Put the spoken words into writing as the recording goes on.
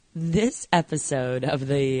This episode of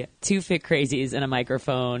the Two Fit Crazies and a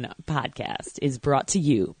Microphone podcast is brought to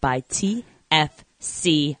you by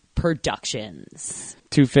TFC Productions.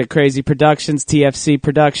 Two Fit Crazy Productions, TFC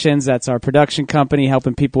Productions. That's our production company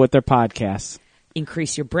helping people with their podcasts.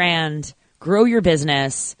 Increase your brand, grow your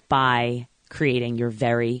business by creating your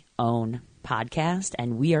very own podcast.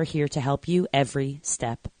 And we are here to help you every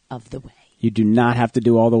step of the way. You do not have to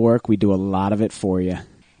do all the work. We do a lot of it for you.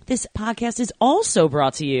 This podcast is also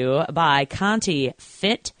brought to you by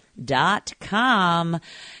ContiFit.com.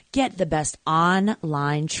 Get the best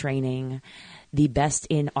online training, the best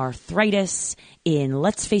in arthritis, in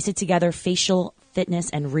Let's Face It Together, facial fitness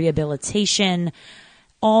and rehabilitation,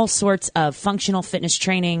 all sorts of functional fitness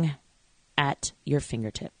training at your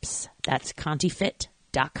fingertips. That's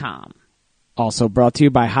ContiFit.com. Also brought to you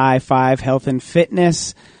by High Five Health and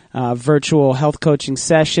Fitness. Virtual health coaching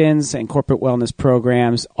sessions and corporate wellness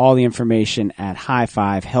programs. All the information at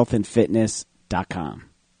highfivehealthandfitness.com.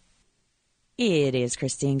 It is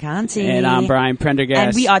Christine Conti. And I'm Brian Prendergast.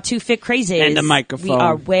 And we are Two Fit Crazies. And the microphone. We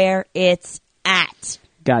are where it's at.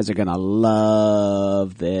 Guys are going to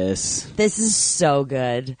love this. This is so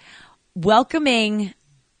good. Welcoming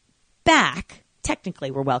back,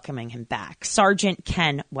 technically we're welcoming him back, Sergeant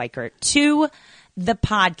Ken Weichert to the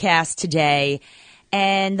podcast today.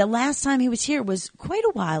 And the last time he was here was quite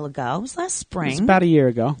a while ago. It was last spring. It was about a year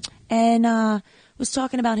ago. And was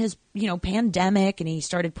talking about his, pandemic, and he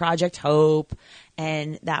started Project Hope,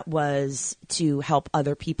 and that was to help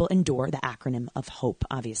other people endure, the acronym of HOPE,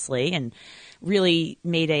 obviously, and really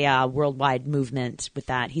made a worldwide movement with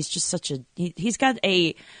that. He's just he's got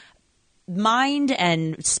a mind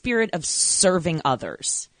and spirit of serving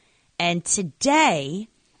others. And today,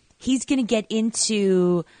 he's going to get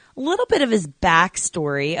into a little bit of his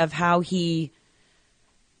backstory of how he,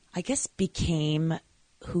 I guess, became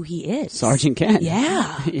who he is. Sergeant Ken.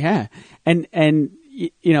 Yeah. Yeah. And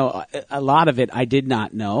a lot of it I did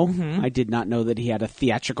not know. Mm-hmm. I did not know that he had a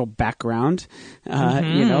theatrical background,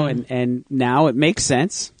 and now it makes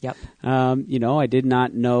sense. Yep. I did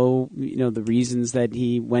not know, the reasons that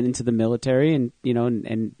he went into the military and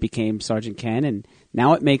became Sergeant Ken, and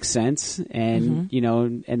now it makes sense. And,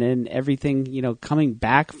 and then everything, coming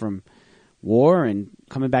back from war and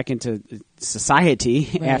coming back into society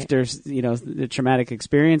right. after, the traumatic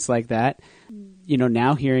experience like that,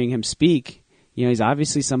 now hearing him speak, he's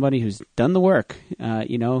obviously somebody who's done the work,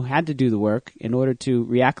 had to do the work in order to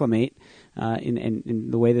reacclimate in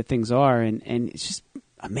the way that things are. And it's just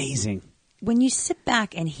amazing. When you sit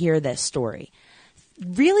back and hear this story,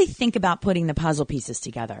 really think about putting the puzzle pieces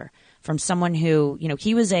together from someone who,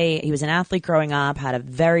 he was an athlete growing up, had a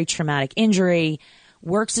very traumatic injury,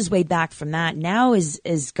 works his way back from that, now is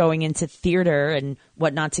going into theater and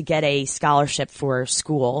whatnot to get a scholarship for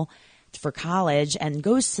school, for college, and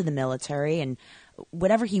goes to the military, and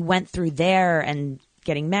whatever he went through there, and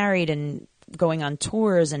getting married and going on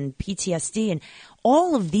tours and PTSD and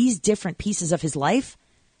all of these different pieces of his life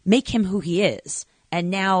make him who he is. And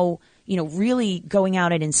now, really going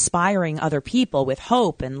out and inspiring other people with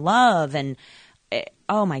hope and love and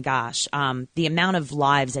oh my gosh, the amount of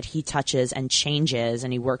lives that he touches and changes,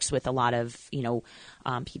 and he works with a lot of,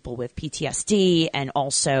 people with PTSD and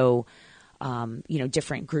also,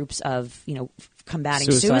 different groups of,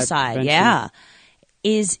 combating suicide. Yeah.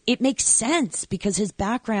 It makes sense because his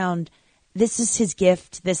background, this is his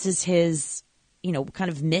gift. This is his,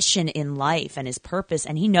 kind of mission in life and his purpose,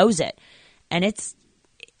 and he knows it. And it's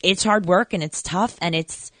hard work and it's tough, and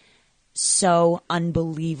it's so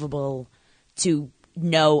unbelievable to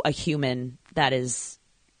know a human that is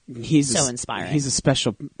so inspiring. He's a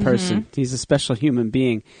special person. Mm-hmm. He's a special human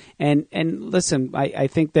being. And listen, I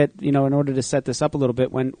think that, in order to set this up a little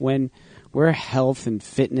bit, when we're a health and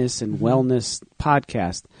fitness and wellness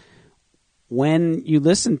podcast, when you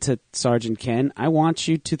listen to Sergeant Ken, I want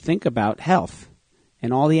you to think about health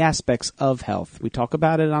and all the aspects of health. We talk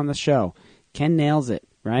about it on the show. Ken nails it,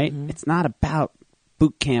 right? Mm-hmm. It's not about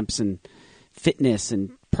boot camps and fitness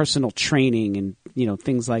and personal training and,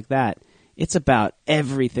 things like that. It's about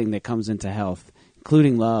everything that comes into health,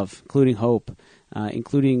 including love, including hope,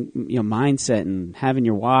 including, mindset and having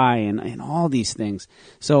your why and all these things.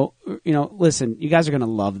 So, listen, you guys are going to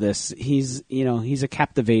love this. He's a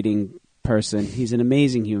captivating person. He's an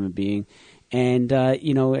amazing human being. And,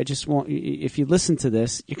 I just want, if you listen to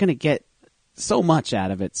this, you're going to get so much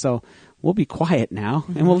out of it. So we'll be quiet now,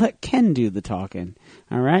 and we'll let Ken do the talking.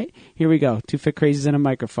 All right? Here we go. Two Fit Crazies and a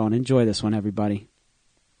Microphone. Enjoy this one, everybody.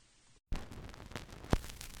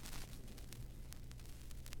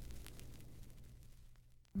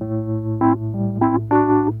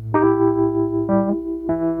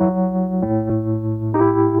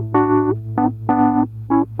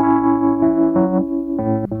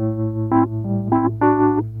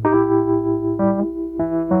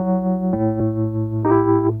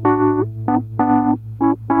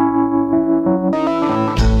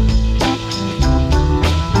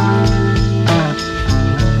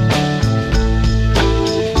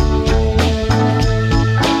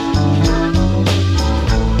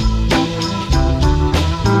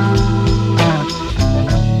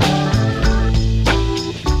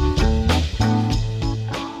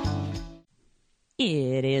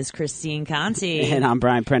 It is Christine Conti. And I'm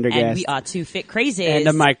Brian Prendergast. And we are two fit crazies. And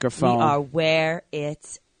a microphone. We are where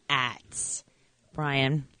it's at.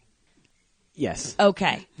 Brian. Yes.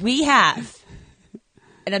 Okay. We have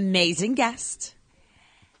an amazing guest.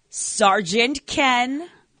 Sergeant Ken.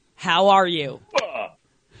 How are you?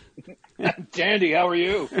 Dandy, how are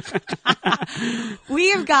you?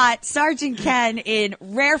 We have got Sergeant Ken in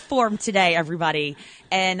rare form today, everybody.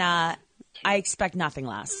 And I expect nothing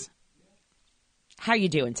less. How are you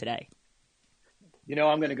doing today? You know,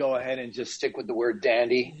 I'm going to go ahead and just stick with the word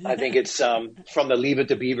dandy. I think it's from the Leave It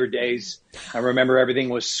to Beaver days. I remember everything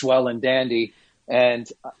was swell and dandy. And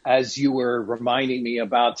as you were reminding me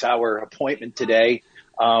about our appointment today,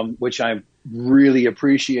 which I really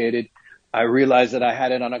appreciated, I realized that I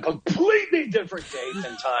had it on a completely different date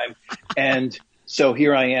and time. And so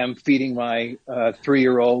here I am feeding my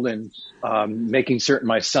 3-year-old and making certain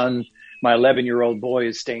my son, my 11-year-old boy,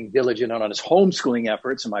 is staying diligent on his homeschooling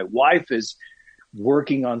efforts. And my wife is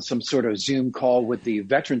working on some sort of Zoom call with the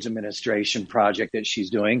Veterans Administration project that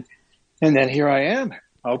she's doing. And then here I am.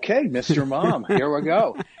 Okay, Mr. Mom, here we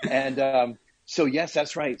go. And so, yes,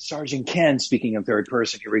 that's right. Sergeant Ken, speaking in third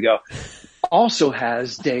person, here we go, also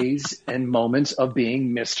has days and moments of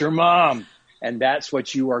being Mr. Mom. And that's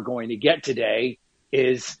what you are going to get today,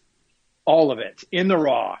 is all of it in the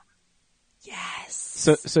raw. Yes.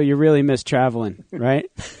 So you really miss traveling, right?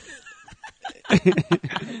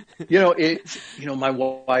 My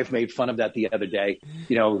wife made fun of that the other day,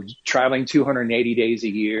 traveling 280 days a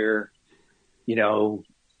year,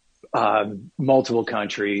 multiple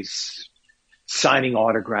countries, signing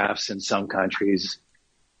autographs in some countries.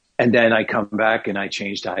 And then I come back and I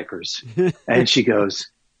change diapers. And she goes,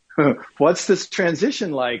 what's this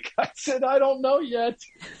transition like? I said, I don't know yet.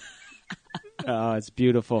 Oh, it's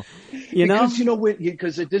beautiful.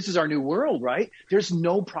 Because this is our new world, right? There's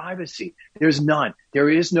no privacy. There's none. There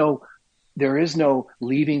is no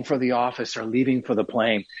leaving for the office or leaving for the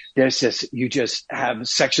plane. You just have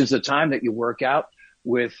sections of time that you work out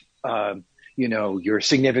with, your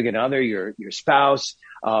significant other, your spouse,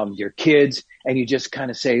 your kids, and you just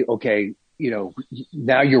kind of say, okay,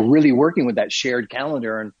 now you're really working with that shared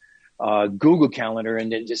calendar and Google Calendar,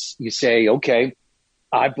 and then just you say, okay,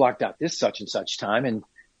 I blocked out this such and such time,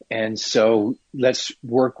 and so let's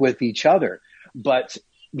work with each other. But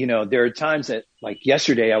there are times that, like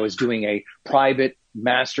yesterday, I was doing a private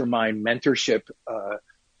mastermind mentorship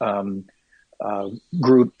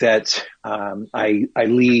group that I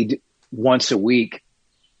lead once a week,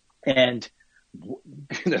 and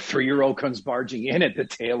the 3-year-old comes barging in at the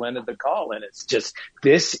tail end of the call, and it's just,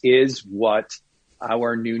 this is what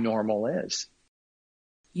our new normal is.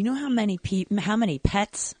 You know how many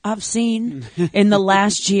pets I've seen in the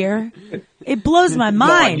last year? It blows my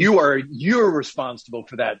mind. No, you're responsible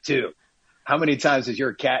for that too. How many times has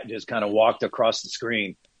your cat just kind of walked across the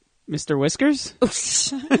screen? Mr. Whiskers?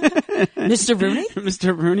 Mr. Rooney?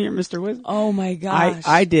 Mr. Rooney or Mr. Whiskers? Oh my gosh.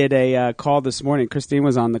 I did a call this morning. Christine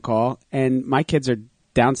was on the call, and my kids are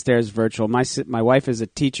downstairs virtual. My wife is a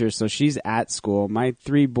teacher, so she's at school. My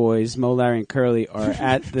 3 boys, Mo, Larry, and Curly, are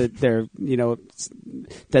at their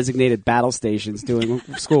designated battle stations doing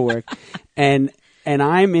schoolwork, and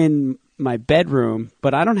I'm in my bedroom,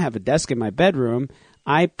 but I don't have a desk in my bedroom.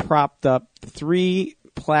 I propped up 3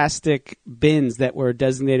 plastic bins that were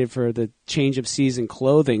designated for the change of season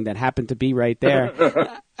clothing that happened to be right there,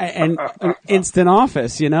 and instant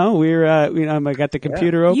office. I got the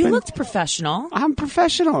computer open. You looked professional. I'm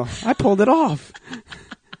professional. I pulled it off.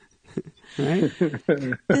 Right?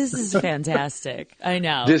 This is fantastic. I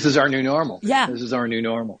know. This is our new normal. Yeah. This is our new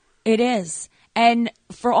normal. It is. And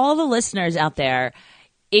for all the listeners out there,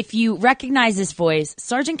 if you recognize this voice,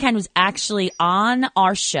 Sergeant Ken was actually on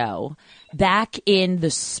our show back in the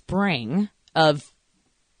spring of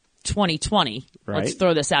 2020. Right. Let's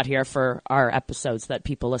throw this out here for our episodes that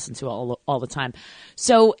people listen to all the time.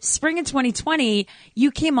 So spring in 2020,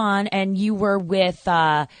 you came on and you were with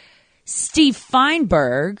Steve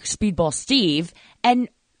Feinberg, Speedball Steve, and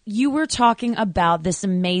you were talking about this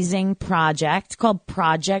amazing project called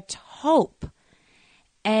Project Hope.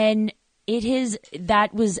 And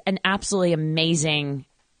that was an absolutely amazing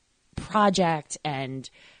project and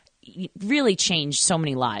really changed so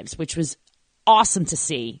many lives, which was awesome to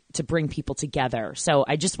see, to bring people together. So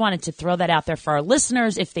I just wanted to throw that out there for our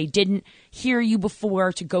listeners, if they didn't hear you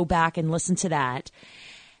before, to go back and listen to that.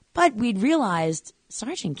 But we'd realized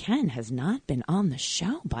Sergeant Ken has not been on the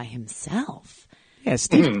show by himself. Yeah,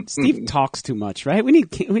 Steve talks too much, right? We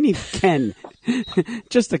need Ken.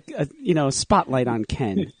 Just a spotlight on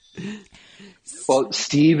Ken. Well,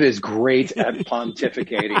 Steve is great at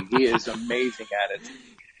pontificating. He is amazing at it.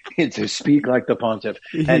 to speak like the pontiff.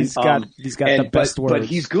 He's got the best words. But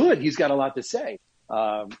he's good. He's got a lot to say.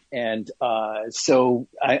 So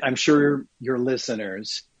I'm sure your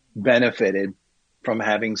listeners benefited from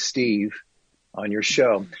having Steve on your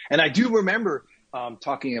show. And I do remember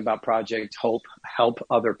talking about Project Hope, help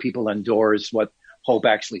other people indoors, what Hope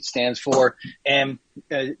actually stands for. And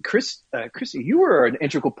Chrissy, you were an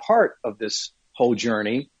integral part of this whole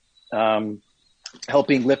journey,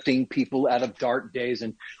 lifting people out of dark days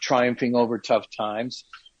and triumphing over tough times.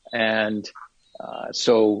 And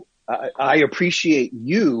so I appreciate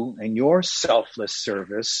you and your selfless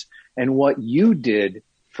service and what you did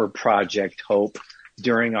for Project Hope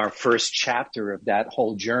during our first chapter of that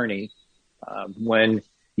whole journey, when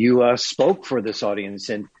you spoke for this audience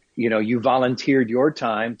and, you volunteered your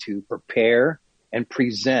time to prepare and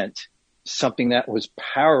present something that was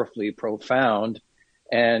powerfully profound,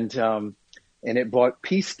 and it brought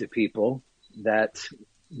peace to people that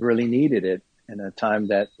really needed it in a time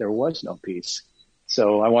that there was no peace.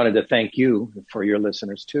 So I wanted to thank you for your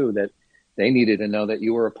listeners too, that they needed to know that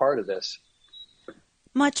you were a part of this.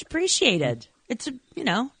 Much appreciated. It's,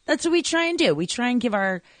 that's what we try and do. We try and give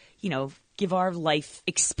our life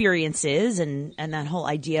experiences and that whole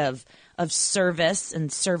idea of service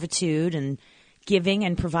and servitude and giving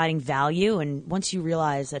and providing value. And once you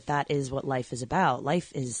realize that is what life is about,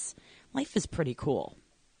 life is pretty cool.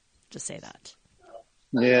 Just say that.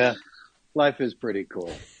 Yeah, life is pretty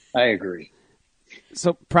cool. I agree.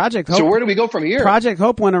 So Project Hope. So where do we go from here? Project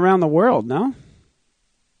Hope went around the world, no?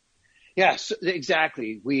 Yes,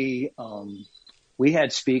 exactly. We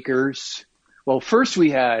had speakers. Well, first we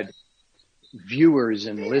had viewers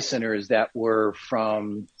and listeners that were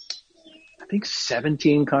from, I think,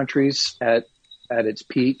 17 countries at its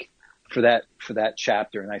peak for that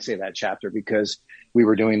chapter. And I say that chapter because we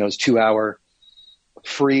were doing those 2-hour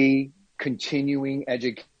free continuing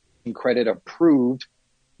education credit approved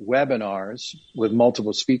webinars with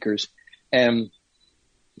multiple speakers. And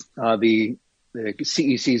the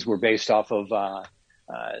CECs were based off of,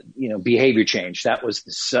 behavior change. That was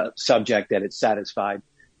the subject that it satisfied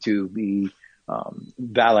to be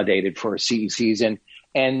validated for CECs.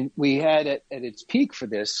 And we had at its peak for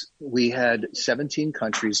this, we had 17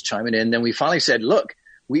 countries chiming in. Then we finally said, look,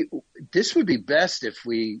 this would be best if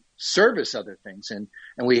we service other things. And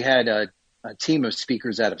we had a team of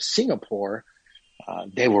speakers out of Singapore.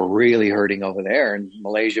 They were really hurting over there, and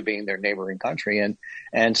Malaysia being their neighboring country.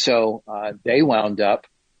 And so they wound up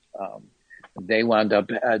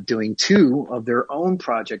doing 2 of their own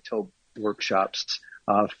Project Hope workshops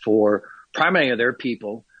for primarily their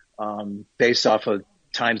people, based off of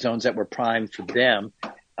time zones that were primed for them.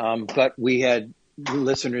 But we had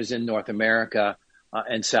listeners in North America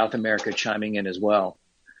and South America chiming in as well.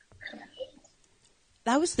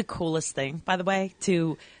 That was the coolest thing, by the way,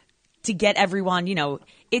 to get everyone,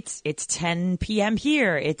 it's 10 p.m.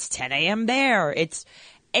 here, it's 10 a.m. there,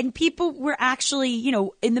 and people were actually,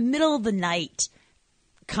 in the middle of the night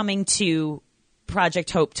coming to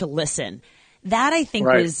Project Hope to listen. That I think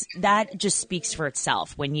that just speaks for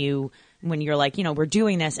itself when you're like, we're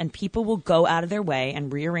doing this, and people will go out of their way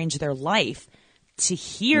and rearrange their life to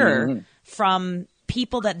hear from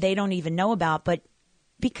people that they don't even know about, but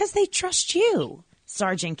because they trust you,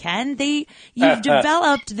 Sergeant Ken, you've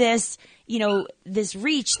developed this, this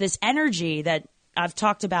reach, this energy that I've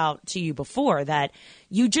talked about to you before, that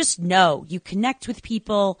you just know you connect with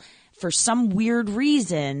people for some weird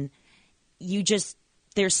reason. There's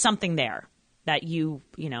something there that you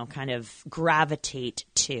kind of gravitate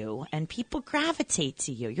to, and people gravitate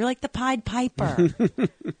to you. You're like the Pied Piper.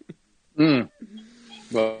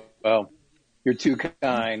 Well, you're too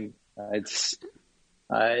kind.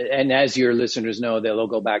 And as your listeners know, they'll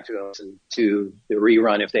go back to listen to the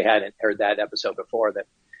rerun if they hadn't heard that episode before, that,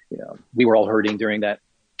 we were all hurting during that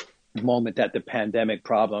moment that the pandemic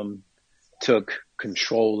problem took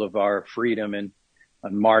control of our freedom. And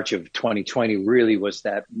on March of 2020 really was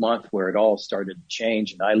that month where it all started to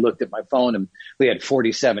change. And I looked at my phone and we had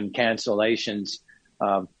 47 cancellations.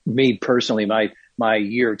 Me personally, my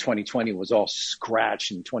year 2020 was all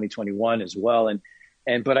scratched, in 2021 as well.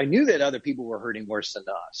 But I knew that other people were hurting worse than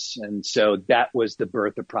us. And so that was the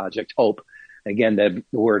birth of Project Hope. Again, the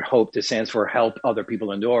word hope stands for help other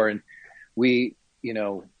people endure. And we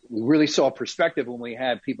really saw perspective when we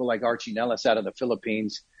had people like Archie Nellis out of the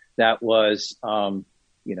Philippines that was,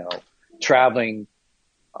 traveling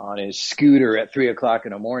on his scooter at 3:00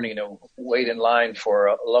 in the morning to wait in line for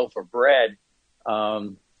a loaf of bread.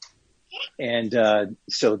 So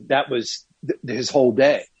that was his whole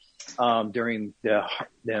day. During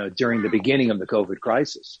the beginning of the COVID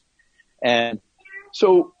crisis. And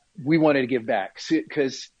so we wanted to give back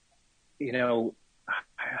because you know,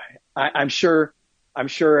 I'm sure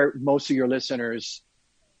most of your listeners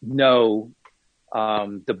know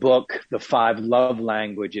the book, The Five Love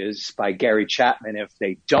Languages by Gary Chapman. If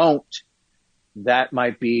they don't, that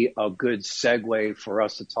might be a good segue for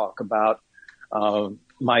us to talk about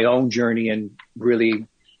my own journey and really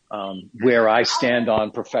where I stand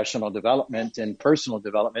on professional development and personal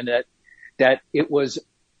development. That it was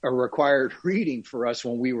a required reading for us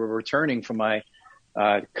when we were returning from my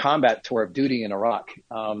combat tour of duty in Iraq.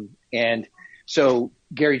 And so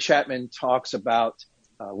Gary Chapman talks about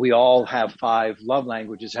we all have 5 love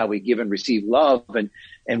languages, how we give and receive love,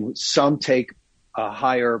 and some take a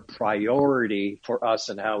higher priority for us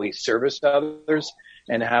in how we service others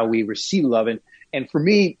and how we receive love. And for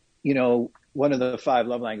me, you know, one of the 5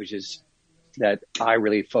 love languages that I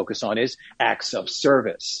really focus on is acts of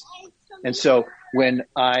service. And so when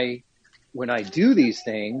I do these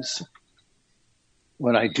things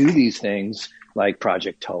like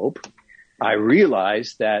Project Hope, I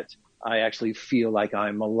realize that I actually feel like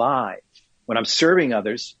I'm alive. When I'm serving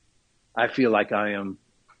others, I feel like I am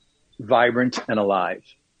vibrant and alive.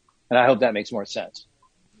 And I hope that makes more sense.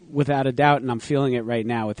 Without a doubt, and I'm feeling it right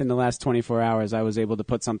now. Within the last 24 hours, I was able to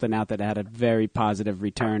put something out that had a very positive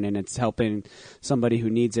return, and it's helping somebody who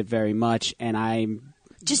needs it very much. And I'm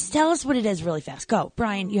just tell us what it is really fast. Go,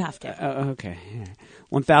 Brian, you have to. Okay.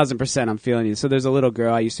 1,000% I'm feeling you. So there's a little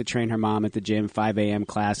girl. I used to train her mom at the gym, 5 a.m.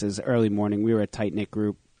 classes, early morning. We were a tight-knit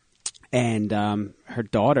group. And her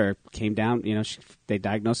daughter came down, you know, they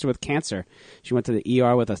diagnosed her with cancer. She went to the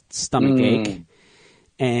ER with a stomach ache.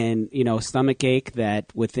 And, you know, stomach ache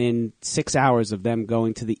that within 6 hours of them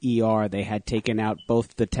going to the ER, they had taken out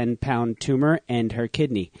both the 10-pound tumor and her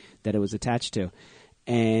kidney that it was attached to.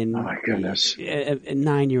 And oh my goodness, a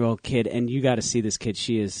 9-year-old kid. And you got to see this kid.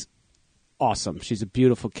 She is awesome. She's a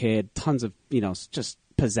beautiful kid. Tons of, you know, just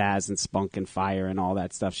pizzazz and spunk and fire and all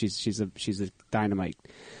that stuff. She's a dynamite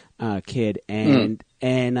kid. And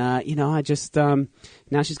you know, I just now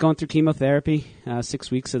she's going through chemotherapy,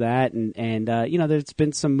 6 weeks of that, and you know, there's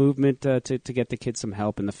been some movement to get the kids some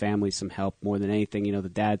help and the family some help more than anything. You know, the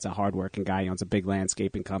dad's a hardworking guy. He owns a big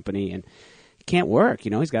landscaping company and can't work.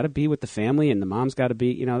 You know, he's got to be with the family, and the mom's got to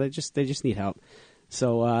be. You know, they just need help.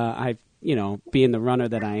 So I've, you know, being the runner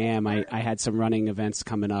that I am, I had some running events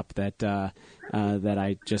coming up that that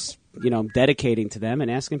I just, you know, I'm dedicating to them and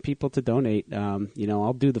asking people to donate. You know,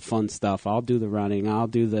 I'll do the fun stuff. I'll do the running. I'll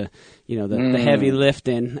do the, you know, the heavy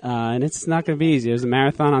lifting. And it's not going to be easy. There's a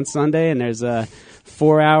marathon on Sunday, and there's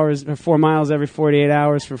 4 miles every 48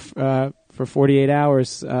 hours for 48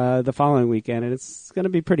 hours the following weekend, and it's going to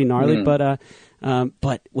be pretty gnarly. But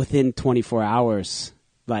within 24 hours,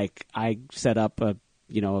 like, I set up a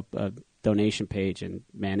donation page, and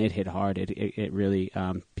man, it hit hard. It really,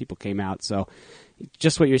 people came out. So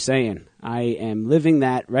just what you're saying, I am living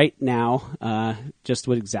that right now, just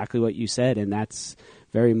with exactly what you said. And that's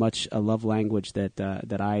very much a love language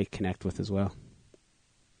that I connect with as well.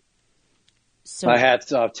 So, my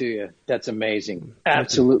hat's off to you. That's amazing.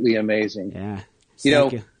 Absolutely amazing. Yeah.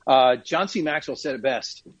 You know, John C. Maxwell said it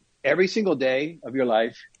best. Every single day of your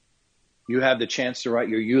life, you have the chance to write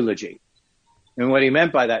your eulogy. And what he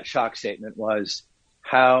meant by that shock statement was,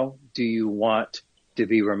 how do you want to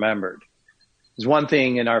be remembered? There's one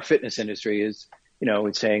thing in our fitness industry is, you know,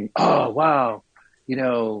 it's saying, oh, wow, you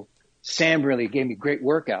know, Sam really gave me great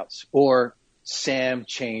workouts, or Sam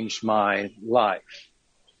changed my life.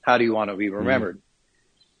 How do you want to be remembered?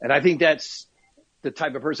 And I think that's the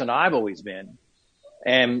type of person I've always been.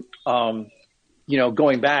 And, you know,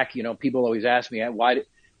 going back, you know, people always ask me, why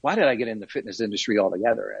did I get in the fitness industry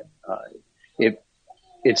altogether? And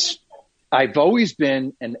I've always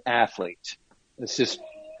been an athlete. Let's just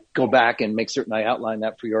go back and make certain I outline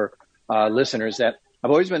that for your listeners, that I've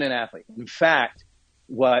always been an athlete. In fact,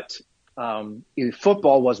 football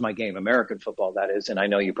was my game, American football, that is. And I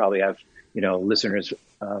know you probably have, you know, listeners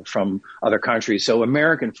from other countries. So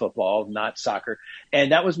American football, not soccer.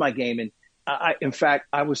 And that was my game. And in fact,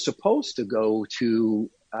 I was supposed to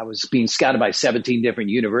I was being scouted by 17 different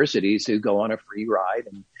universities to go on a free ride.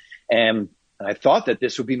 And I thought that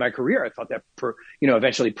this would be my career. I thought that,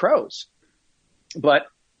 eventually pros. But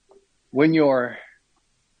when you're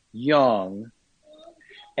young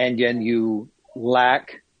and then you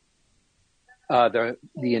lack the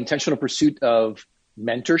intentional pursuit of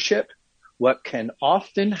mentorship, what can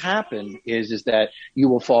often happen is that you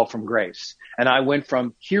will fall from grace. And I went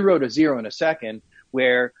from hero to zero in a second,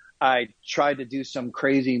 where I tried to do some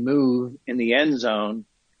crazy move in the end zone,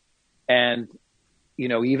 and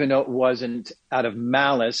even though it wasn't out of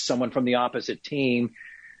malice, someone from the opposite team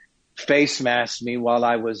face masked me while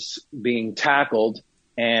I was being tackled,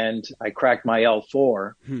 and I cracked my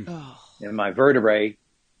L4 in my vertebrae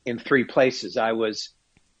in 3 places. I was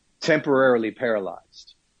temporarily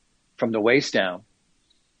paralyzed from the waist down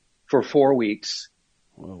for 4 weeks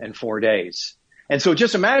and 4 days. And so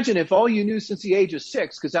just imagine if all you knew since the age of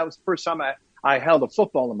 6, because that was the first time I held a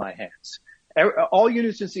football in my hands. All you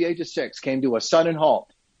knew since the age of 6 came to a sudden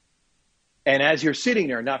halt. And as you're sitting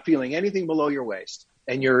there not feeling anything below your waist,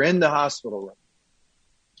 and you're in the hospital room,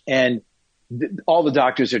 and all the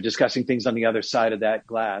doctors are discussing things on the other side of that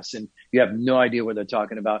glass, and you have no idea what they're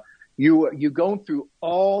talking about. You go through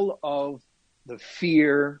all of the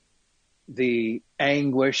fear, the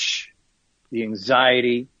anguish, the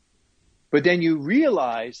anxiety, but then you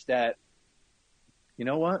realize that, you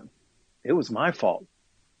know what? It was my fault.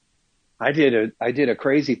 I did a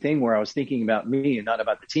crazy thing where I was thinking about me and not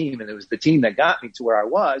about the team, and it was the team that got me to where I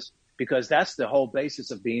was, because that's the whole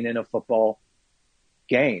basis of being in a football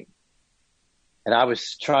game. And I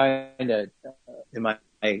was trying to, in my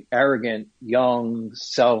arrogant, young,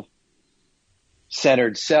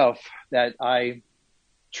 self-centered self, that I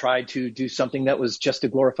tried to do something that was just to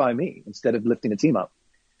glorify me instead of lifting the team up.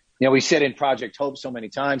 You know, we said in Project Hope so many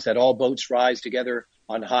times that all boats rise together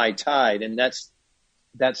on high tide, and that's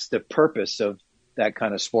the purpose of that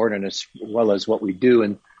kind of sport, and as well as what we do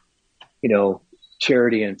in, you know,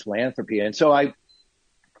 charity and philanthropy. And so I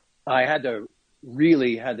had to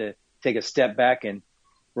take a step back and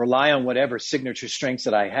rely on whatever signature strengths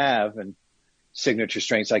that I have. And signature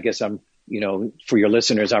strengths, I guess I'm, you know, for your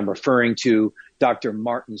listeners, I'm referring to Dr.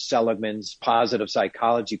 Martin Seligman's positive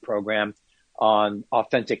psychology program on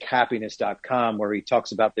AuthenticHappiness.com, where he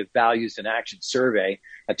talks about the values and action survey,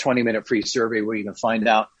 a 20-minute free survey where you can find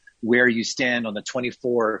out where you stand on the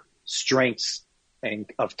 24 strengths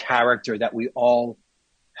of character that we all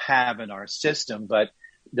have in our system. But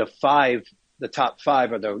the top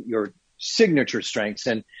 5 are your signature strengths.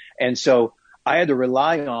 And so I had to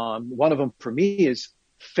rely on, one of them for me is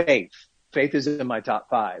faith. Faith is in my top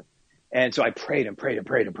 5. And so I prayed and prayed and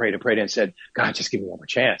prayed and prayed and prayed and said, God, just give me one more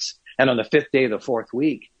chance. And on the 5th day of the 4th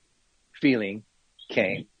week, feeling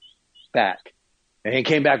came back. And it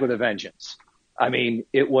came back with a vengeance. I mean,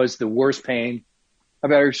 it was the worst pain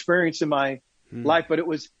I've ever experienced in my life. But it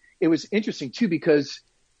was interesting too, because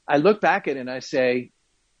I look back at it and I say,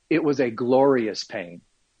 it was a glorious pain.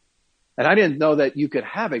 And I didn't know that you could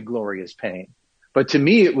have a glorious pain. But to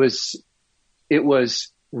me, it was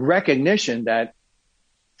recognition that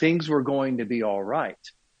things were going to be all right.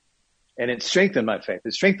 And it strengthened my faith.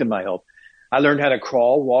 It strengthened my hope. I learned how to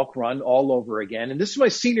crawl, walk, run all over again. And this is my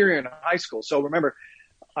senior year in high school. So remember,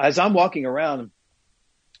 as I'm walking around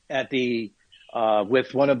at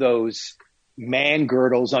with one of those man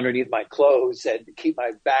girdles underneath my clothes that keep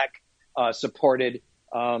my back supported,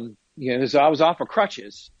 so I was off of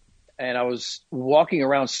crutches, and I was walking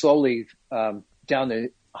around slowly down the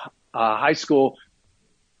high school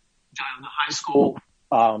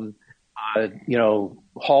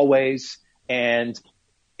hallways, and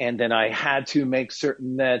then I had to make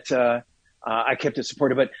certain that I kept it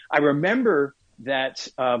supported. But I remember that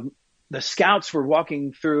the scouts were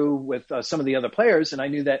walking through with some of the other players, and I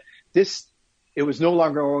knew that it was no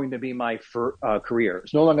longer going to be my career. It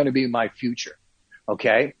was no longer going to be my future.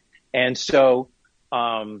 Okay, and so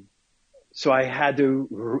I had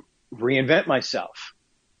to reinvent myself.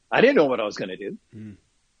 I didn't know what I was going to do.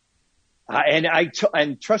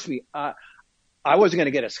 And trust me, I wasn't going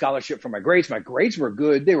to get a scholarship for my grades. My grades were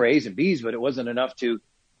good. They were A's and B's, but it wasn't enough to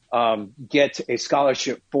get a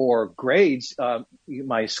scholarship for grades.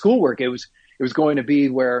 My schoolwork, it was going to be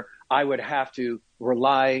where I would have to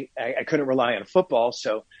rely. I couldn't rely on football,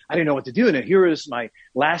 so I didn't know what to do. And here was my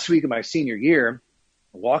last week of my senior year,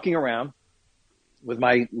 walking around with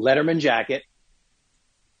my Letterman jacket,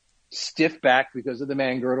 stiff back because of the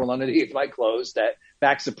man girdle underneath my clothes, that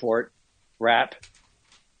back support wrap.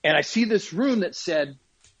 And I see this room that said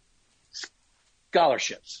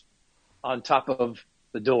scholarships on top of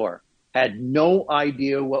the door. Had no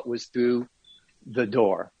idea what was through the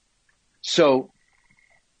door. So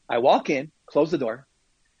I walk in, close the door,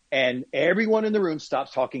 and everyone in the room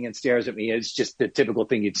stops talking and stares at me. It's just the typical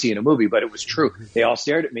thing you'd see in a movie, but it was true. They all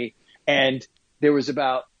stared at me. And there was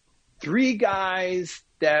about 3 guys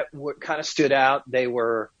that kind of stood out. They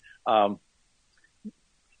were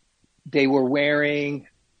wearing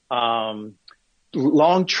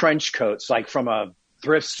long trench coats, like from a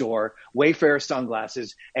thrift store, Wayfarer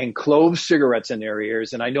sunglasses, and Clove cigarettes in their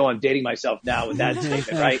ears. And I know I'm dating myself now with that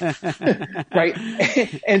statement, right?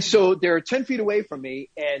 Right. And so they're 10 feet away from me,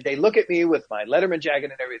 and they look at me with my Letterman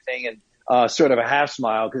jacket and everything, and sort of a half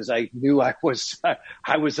smile, because I knew I was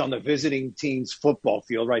on the visiting team's football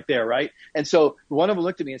field right there, right? And so one of them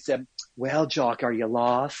looked at me and said, "Well, Jock, are you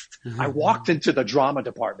lost?" I walked into the drama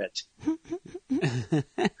department.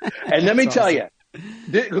 And let me tell you,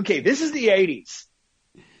 this is the 80s.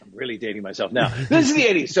 I'm really dating myself now. This is the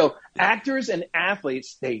 80s. So actors and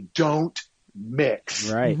athletes, they don't mix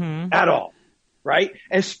at all, right?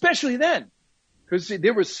 And especially then, because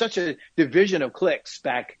there was such a division of cliques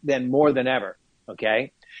back then more than ever,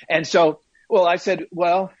 okay? And so, well, I said,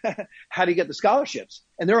 well, how do you get the scholarships?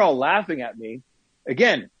 And they're all laughing at me.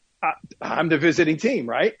 Again, I'm the visiting team,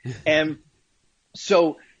 right? And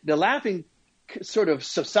so the laughing sort of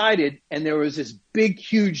subsided, and there was this big,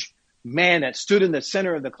 huge man that stood in the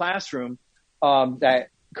center of the classroom that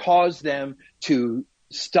caused them to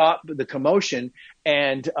stop the commotion.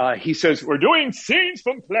 And he says, "We're doing scenes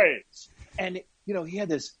from plays." And, you know, he had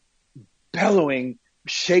this bellowing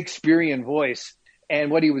Shakespearean voice. And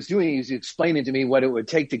what he was doing, he was explaining to me what it would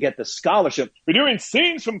take to get the scholarship. "We're doing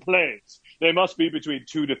scenes from plays. They must be between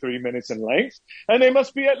 2 to 3 minutes in length, and they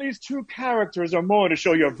must be at least 2 characters or more to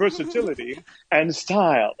show your versatility and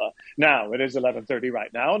style. Now, it is 11:30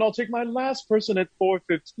 right now, and I'll take my last person at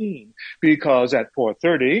 4:15, because at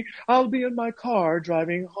 4:30, I'll be in my car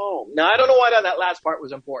driving home." Now, I don't know why that last part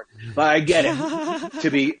was important, but I get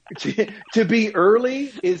it. To be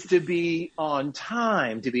early is to be on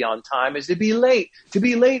time. To be on time is to be late. To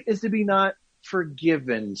be late is to be not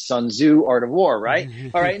forgiven. Sun Tzu, Art of War, right?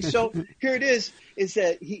 All right. And so here it is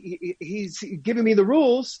that he's giving me the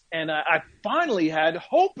rules, and I finally had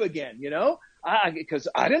hope again, you know, because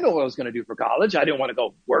I didn't know what I was going to do for college. I didn't want to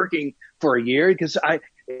go working for a year, because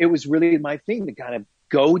it was really my thing to kind of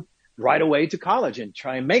go right away to college and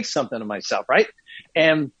try and make something of myself, right?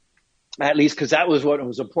 And at least because that was what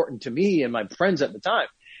was important to me and my friends at the time.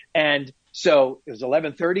 And so it was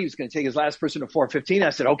 11:30. He was going to take his last person at 4:15.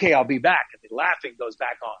 I said, "Okay, I'll be back." And the laughing goes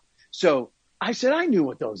back on. So I said, I knew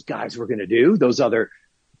what those guys were going to do, those other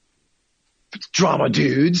drama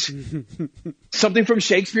dudes. Something from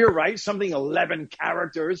Shakespeare, right? Something 11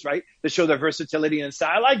 characters, right? To show their versatility and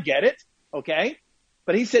style. I get it. Okay.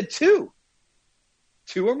 But he said 2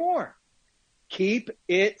 or more. Keep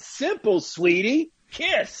it simple, sweetie.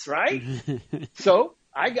 Kiss, right? So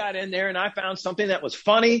I got in there and I found something that was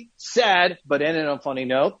funny, sad, but ended on a funny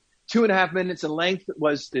note. 2.5 minutes in length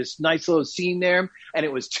was this nice little scene there, and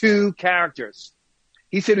it was 2 characters.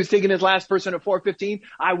 He said he was taking his last person at 4:15.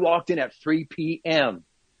 I walked in at 3 p.m.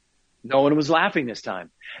 No one was laughing this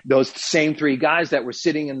time. Those same 3 guys that were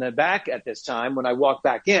sitting in the back at this time, when I walked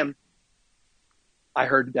back in, I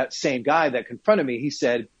heard that same guy that confronted me. He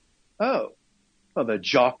said, "Oh, well, the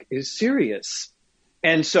jock is serious."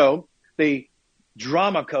 And so the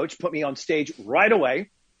drama coach put me on stage right away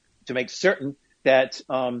to make certain that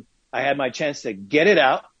I had my chance to get it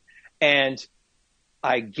out, and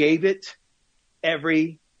I gave it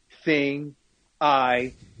everything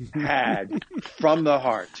I had from the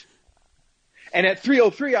heart. And at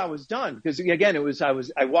 3:03, I was done, because again,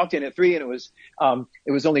 I walked in at 3, and it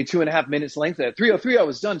was only 2.5 minutes length. At 3:03, I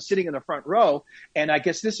was done, sitting in the front row, and I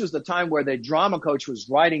guess this was the time where the drama coach was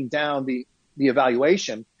writing down the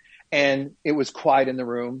evaluation. And it was quiet in the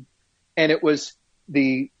room. And it was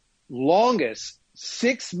the longest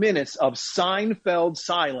 6 minutes of Seinfeld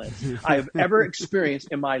silence I have ever experienced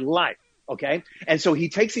in my life. Okay. And so he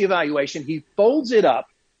takes the evaluation, he folds it up,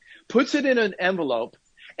 puts it in an envelope,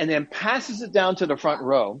 and then passes it down to the front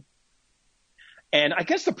row. And I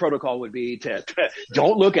guess the protocol would be to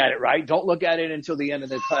don't look at it, right? Don't look at it until the end of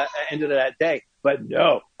that day. But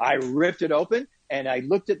no, I ripped it open. And I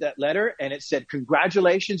looked at that letter, and it said,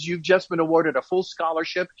 "Congratulations, you've just been awarded a full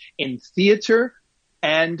scholarship in theater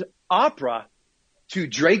and opera to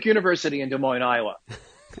Drake University in Des Moines, Iowa."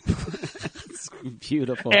 That's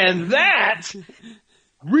beautiful. And that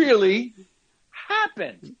really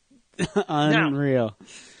happened. Unreal.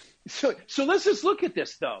 Now, so let's just look at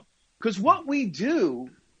this, though, because what we do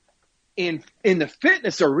in the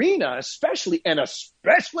fitness arena, especially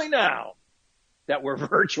now that we're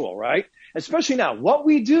virtual, right? Especially now, what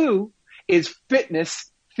we do is fitness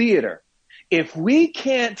theater. If we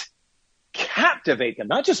can't captivate them,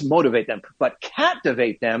 not just motivate them, but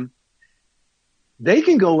captivate them, they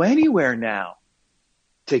can go anywhere now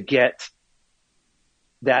to get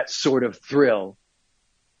that sort of thrill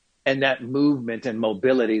and that movement and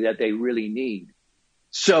mobility that they really need.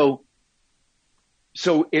 So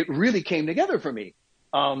it really came together for me.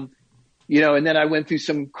 and then I went through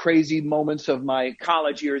some crazy moments of my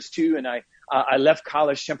college years too. And I left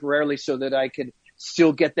college temporarily so that I could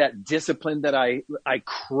still get that discipline that I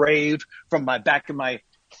craved from back in my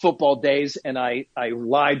football days. And I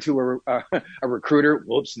lied to a recruiter.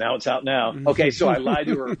 Whoops, now it's out now. Okay, so I lied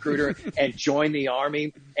to a recruiter and joined the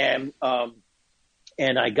Army, and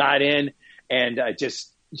I got in, and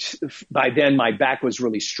by then my back was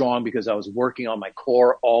really strong because I was working on my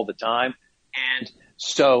core all the time. And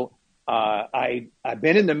so I've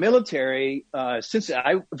been in the military since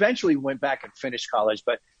I eventually went back and finished college,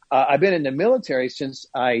 but I've been in the military since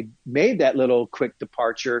I made that little quick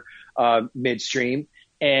departure midstream.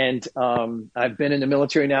 And I've been in the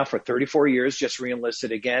military now for 34 years, just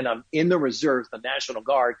reenlisted again. I'm in the reserves, the National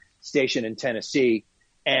Guard, stationed in Tennessee.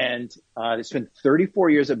 And it's been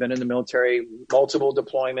 34 years I've been in the military, multiple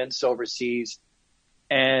deployments overseas.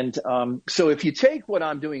 And so if you take what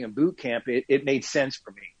I'm doing in boot camp, it made sense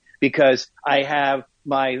for me because I have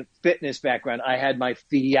my fitness background. I had my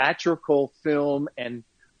theatrical film and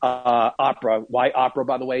opera. Why opera,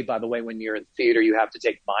 by the way? By the way, when you're in theater, you have to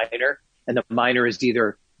take minor. And the minor is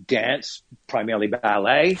either dance, primarily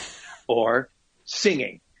ballet, or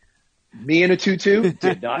singing. Me in a tutu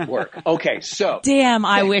did not work. Okay, so. Damn,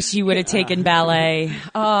 I wish you would have taken ballet.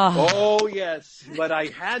 Oh, yes, but I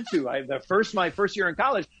had to. My first year in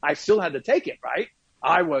college, I still had to take it, right?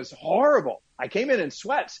 I was horrible. I came in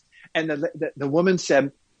sweats. And the woman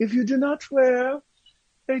said, if you do not wear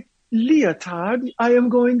a leotard, I am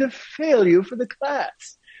going to fail you for the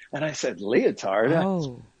class. And I said, leotard?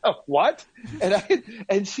 Oh, what?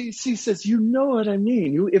 And she says, you know what I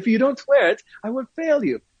mean. If you don't wear it, I will fail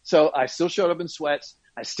you. So I still showed up in sweats.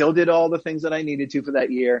 I still did all the things that I needed to for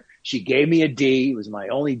that year. She gave me a D. It was my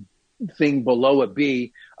only thing below a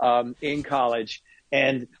B in college.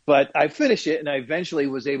 But I finished it, and I eventually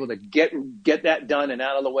was able to get that done and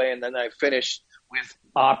out of the way. And then I finished with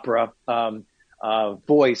opera,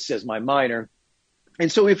 voice as my minor.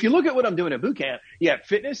 And so if you look at what I'm doing at boot camp, you got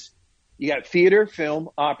fitness, you got theater, film,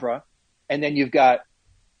 opera, and then you've got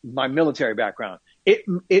my military background.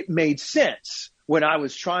 It made sense when I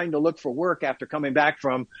was trying to look for work after coming back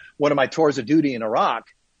from one of my tours of duty in Iraq.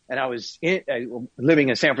 And I was living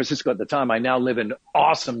in San Francisco at the time. I now live in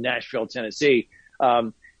awesome Nashville, Tennessee.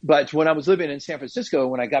 But when I was living in San Francisco,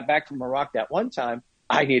 when I got back from Iraq that one time,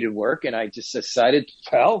 I needed work, and I just decided,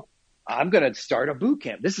 well, I'm going to start a boot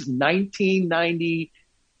camp. This is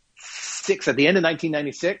 1996, at the end of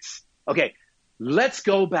 1996. Okay, let's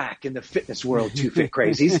go back in the fitness world, Two Fit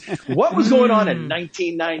Crazies. What was going on in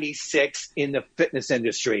 1996 in the fitness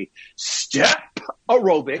industry? Step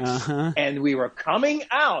aerobics, and we were coming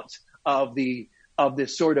out of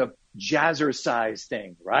this sort of jazzercise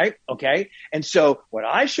thing, right? Okay, and so when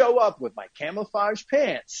I show up with my camouflage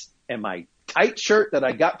pants and my tight shirt that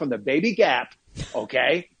I got from the Baby Gap,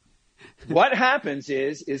 okay, what happens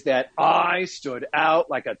is that I stood out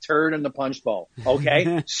like a turd in the punch bowl.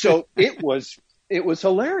 Okay. So it was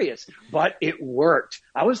hilarious, but it worked.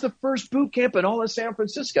 I was the first boot camp in all of San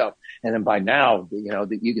Francisco. And then by now,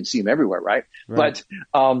 you can see them everywhere. Right. But,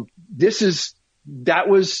 that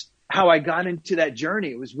was how I got into that journey.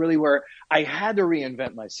 It was really where I had to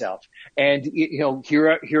reinvent myself. And,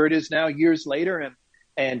 here it is now years later,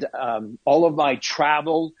 and all of my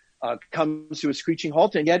travel, comes to a screeching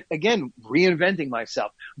halt, and yet again reinventing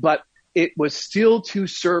myself. But it was still to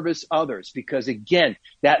service others, because again,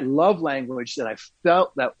 that love language that I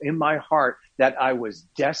felt that in my heart that I was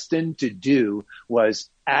destined to do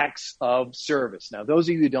was acts of service. Now, those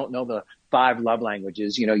of you who don't know the 5 love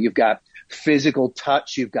languages, you've got physical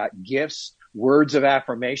touch, you've got gifts, words of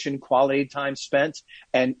affirmation, quality time spent,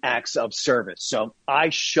 and acts of service. So I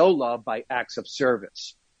show love by acts of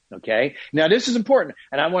service. Okay. Now this is important,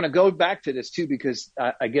 and I want to go back to this too, because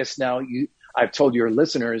I guess now I've told your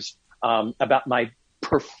listeners about my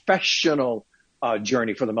professional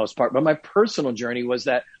journey for the most part, but my personal journey was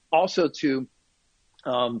that also to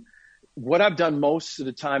what I've done most of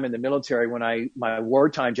the time in the military. My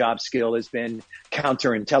wartime job skill has been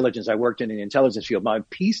counterintelligence. I worked in the intelligence field. My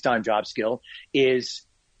peacetime job skill is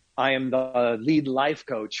I am the lead life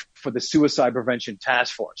coach for the Suicide Prevention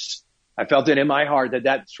Task Force. I felt it in my heart that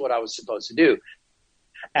that's what I was supposed to do.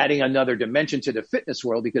 Adding another dimension to the fitness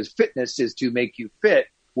world, because fitness is to make you fit.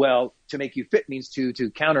 Well, to make you fit means to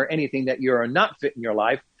counter anything that you're not fit in your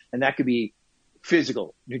life. And that could be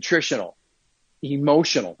physical, nutritional,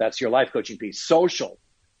 emotional. That's your life coaching piece. Social,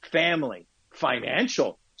 family,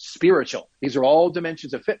 financial, spiritual. These are all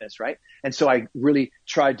dimensions of fitness, right? And so I really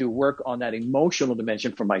tried to work on that emotional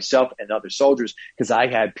dimension for myself and other soldiers, because I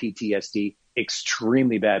had PTSD,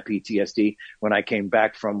 extremely bad PTSD, when I came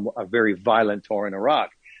back from a very violent tour in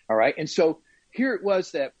Iraq. All right. And so here it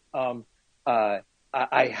was that I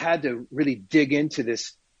had to really dig into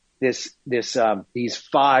these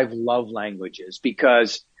 5 love languages,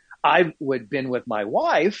 because I would been with my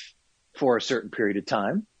wife for a certain period of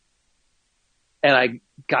time, and I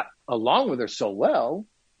got along with her so well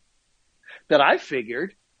that I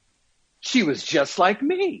figured she was just like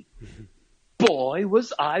me. Boy,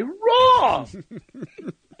 was I wrong.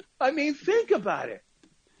 I mean, think about it.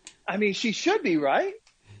 I mean, she should be, right?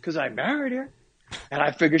 Because I married her. And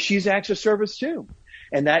I figured she's acts of service too.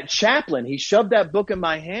 And that chaplain, he shoved that book in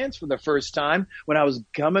my hands for the first time when I was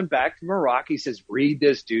coming back from Iraq. He says, read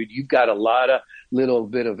this, dude. You've got a lot of little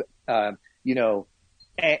bit of,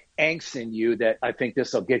 angst in you that I think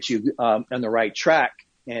this will get you on the right track.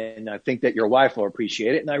 And I think that your wife will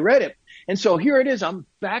appreciate it. And I read it. And so here it is. I'm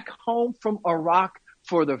back home from Iraq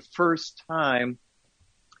for the first time.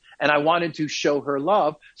 And I wanted to show her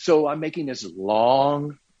love. So I'm making this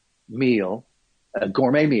long meal, a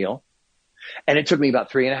gourmet meal. And it took me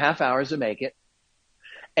about 3.5 hours to make it.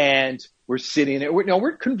 And we're sitting there.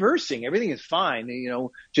 We're conversing. Everything is fine,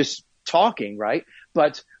 just talking, right?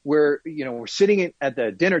 But we're sitting at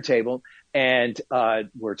the dinner table, and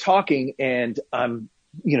we're talking, and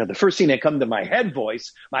the first thing that comes to my head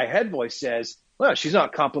voice says, well, she's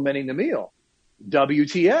not complimenting the meal.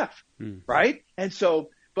 WTF, right? And so,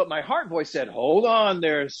 but my heart voice said, hold on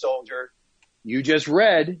there, soldier. You just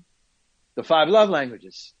read the 5 love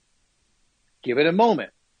languages. Give it a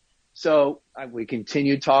moment. So we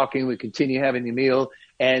continued talking. We continued having the meal.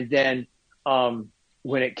 And then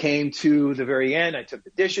when it came to the very end, I took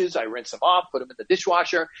the dishes. I rinsed them off, put them in the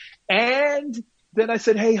dishwasher. And then I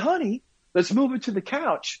said, hey, honey, let's move it to the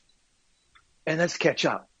couch and let's catch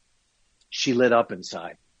up. She lit up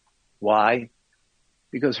inside. Why?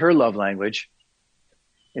 Because her love language,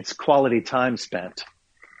 it's quality time spent.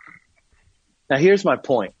 Now, here's my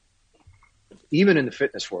point. Even in the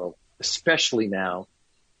fitness world, especially now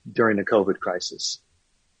during the COVID crisis,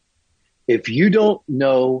 if you don't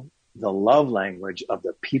know the love language of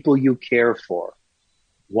the people you care for,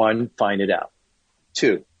 1, find it out.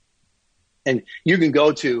 2, and you can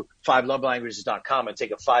go to 5lovelanguages.com and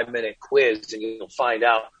take a 5-minute quiz, and you'll find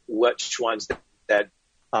out which ones that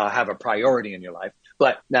have a priority in your life.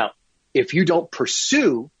 But now, if you don't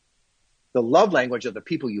pursue the love language of the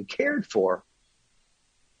people you cared for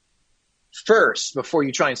first, before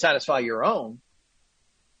you try and satisfy your own,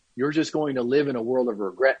 you're just going to live in a world of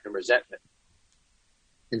regret and resentment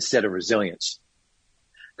instead of resilience.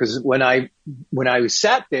 Because when I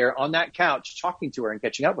sat there on that couch talking to her and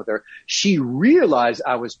catching up with her, she realized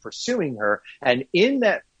I was pursuing her. And in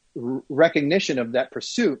that recognition of that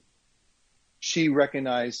pursuit, she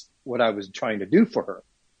recognized what I was trying to do for her.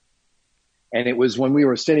 And it was when we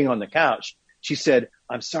were sitting on the couch, she said,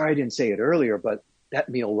 I'm sorry I didn't say it earlier, but that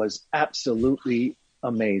meal was absolutely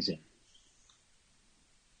amazing.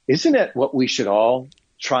 Isn't that what we should all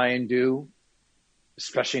try and do,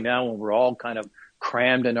 especially now when we're all kind of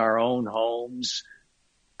crammed in our own homes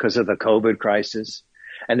because of the COVID crisis,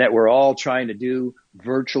 and that we're all trying to do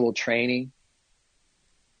virtual training?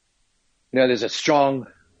 There's a strong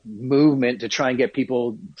movement to try and get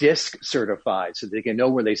people DISC certified so they can know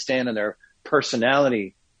where they stand on their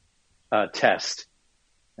personality test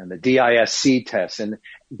and the DISC test.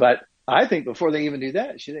 But I think before they even do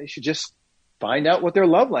that, they should just find out what their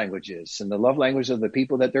love language is and the love language of the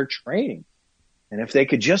people that they're training. And if they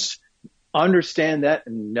could just understand that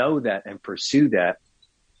and know that and pursue that,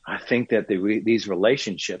 I think that these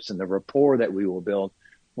relationships and the rapport that we will build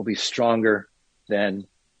will be stronger than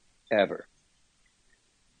ever.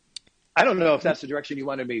 I don't know if that's the direction you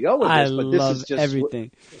wanted me to go with this, but this is just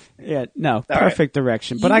everything. Perfect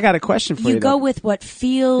direction. But I got a question for you. You go with what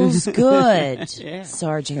feels good,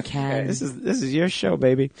 Sergeant Ken. Okay, this is your show,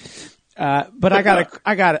 baby. But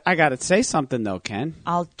I gotta say something though, Ken.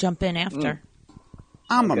 I'll jump in after.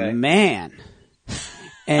 I'm a man.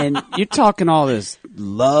 And you're talking all this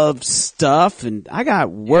love stuff, and I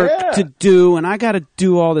got work to do, and I got to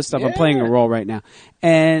do all this stuff. I'm playing a role right now.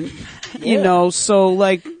 And, so,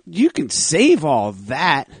 like, you can save all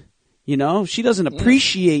that. If she doesn't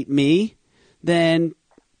appreciate me, then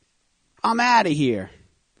I'm out of here.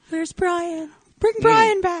 Where's Brian? Bring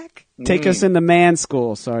Brian back. Take us into man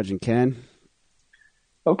school, Sergeant Ken.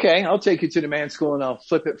 Okay, I'll take you to the man school, and I'll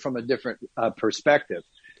flip it from a different perspective.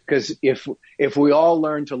 Because if we all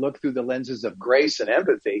learn to look through the lenses of grace and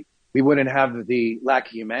empathy, we wouldn't have the lack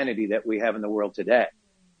of humanity that we have in the world today.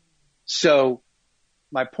 So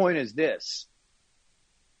my point is this.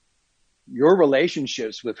 Your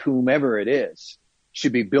relationships with whomever it is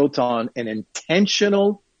should be built on an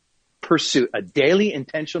intentional pursuit, a daily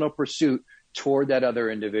intentional pursuit toward that other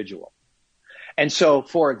individual. And so,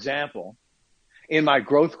 for example, in my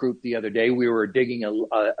growth group the other day, we were digging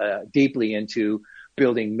deeply into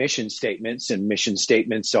building mission statements, and mission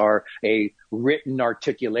statements are a written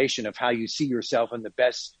articulation of how you see yourself in the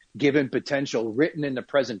best given potential, written in the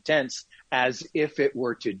present tense as if it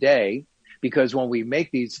were today. Because when we make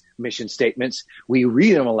these mission statements, we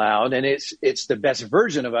read them aloud, and it's the best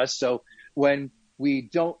version of us. So when we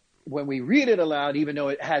read it aloud, even though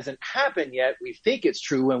it hasn't happened yet, we think it's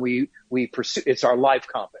true when we pursue. It's our life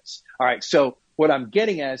compass. All right. So what I'm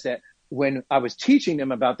getting at is that when I was teaching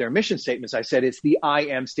them about their mission statements, I said it's the I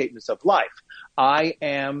am statements of life. I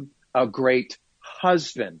am a great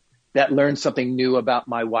husband that learns something new about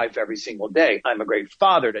my wife every single day. I'm a great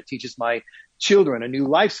father that teaches my children a new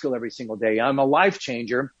life skill every single day. I'm a life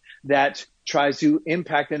changer that tries to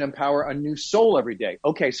impact and empower a new soul every day.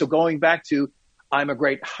 Okay, so going back to I'm a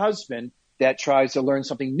great husband that tries to learn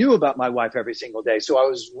something new about my wife every single day. So I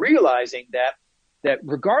was realizing that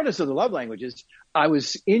regardless of the love languages, I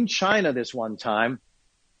was in China this one time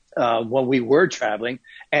when we were traveling,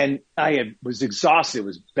 and was exhausted. It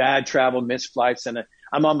was bad travel, missed flights, and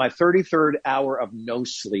I'm on my 33rd hour of no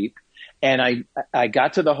sleep. And I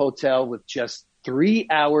got to the hotel with just 3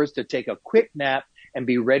 hours to take a quick nap and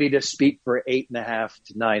be ready to speak for 8.5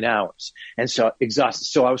 to 9 hours. And so exhausted.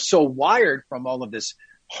 So I was so wired from all of this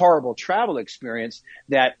horrible travel experience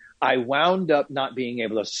that I wound up not being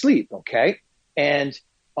able to sleep. Okay. And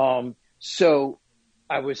so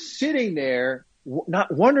I was sitting there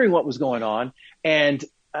not wondering what was going on. And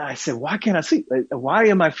I said, why can't I sleep? Why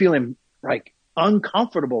am I feeling like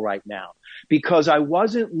uncomfortable right now? Because I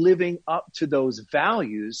wasn't living up to those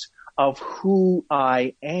values of who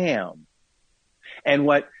I am. And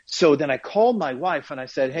so then I called my wife and I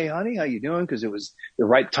said, hey, honey, how you doing? Because it was the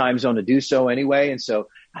right time zone to do so anyway. And so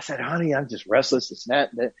I said, honey, I'm just restless. This and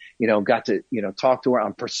that, got to, talk to her.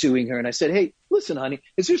 I'm pursuing her. And I said, hey, listen, honey,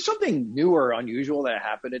 is there something new or unusual that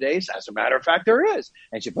happened today? So as a matter of fact, there is.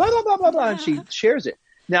 And she blah, blah, blah, blah, blah. And she shares it.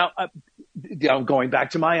 Now, I'm going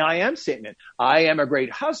back to my I am statement. I am a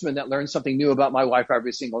great husband that learns something new about my wife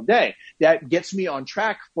every single day. That gets me on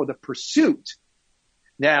track for the pursuit.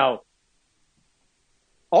 Now,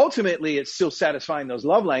 ultimately, it's still satisfying those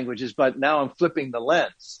love languages, but now I'm flipping the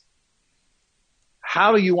lens.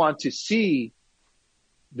 How do you want to see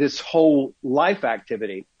this whole life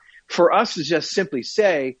activity? For us to just simply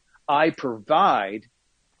say, I provide,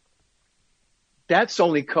 that's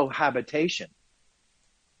only cohabitation.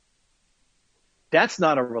 That's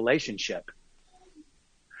not a relationship.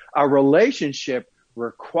 A relationship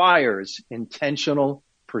requires intentional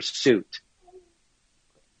pursuit.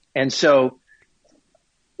 And so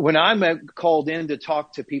when I'm called in to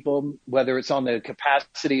talk to people, whether it's on the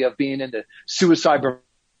capacity of being in the suicide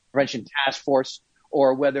prevention task force,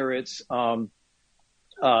 or whether it's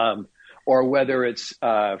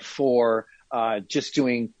for just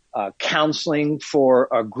doing counseling for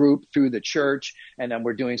a group through the church, and then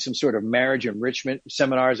we're doing some sort of marriage enrichment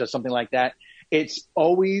seminars or something like that, it's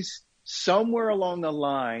always somewhere along the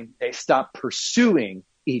line they stopped pursuing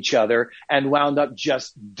each other and wound up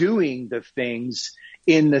just doing the things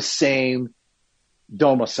in the same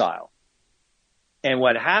domicile. And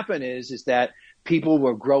what happened is that people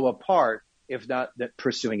will grow apart if not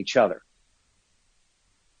pursuing each other.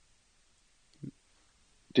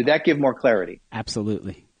 Did that give more clarity?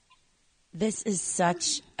 Absolutely. This is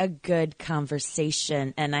such a good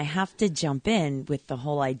conversation, and I have to jump in with the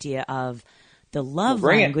whole idea of the love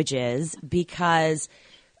languages, because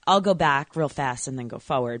I'll go back real fast and then go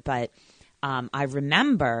forward, but I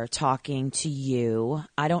remember talking to you.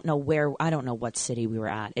 I don't know what city we were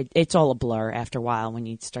at. It's all a blur after a while when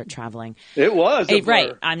you start traveling. It was a blur.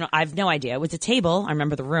 Right. I have no idea. It was a table. I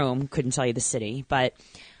remember the room. Couldn't tell you the city, but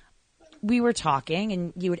we were talking,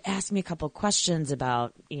 and you would ask me a couple of questions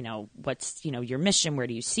about, what's, your mission, where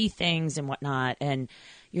do you see things and whatnot. And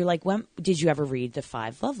you're like, when did you ever read the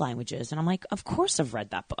 5 Love Languages? And I'm like, of course I've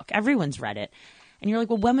read that book. Everyone's read it. And you're like,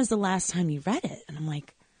 well, when was the last time you read it? And I'm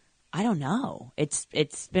like, I don't know. It's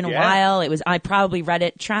been a while. I probably read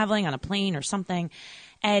it traveling on a plane or something.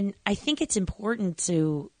 And I think it's important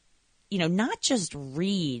to, not just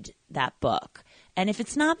read that book. And if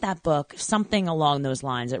it's not that book, something along those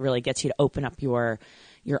lines that really gets you to open up your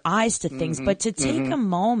eyes to things, but to take a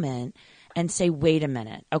moment and say, wait a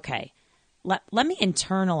minute. Okay, let me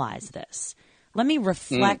internalize this. Let me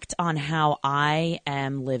reflect on how I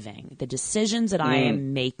am living, the decisions that I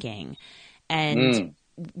am making. And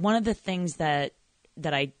one of the things that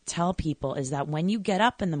I tell people is that when you get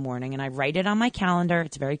up in the morning, and I write it on my calendar,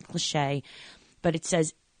 it's very cliche, but it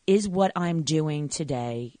says, is what I'm doing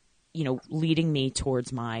today leading me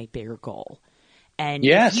towards my bigger goal. And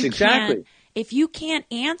yes, exactly. If you can't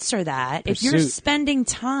answer that, if you're spending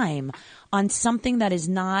time on something that is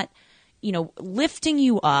not, lifting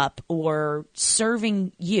you up or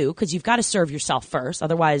serving you, because you've got to serve yourself first.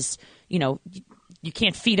 Otherwise, you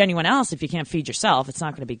can't feed anyone else if you can't feed yourself. It's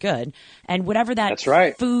not going to be good. And whatever that's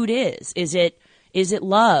right. Food is it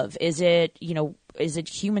love? Is it, is it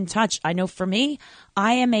human touch? I know for me,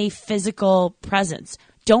 I am a physical presence.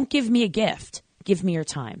 Don't give me a gift. Give me your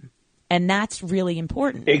time. And that's really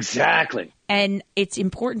important. Exactly. And it's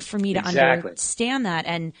important for me to understand that.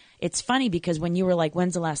 And it's funny because when you were like,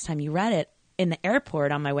 when's the last time you read it? In the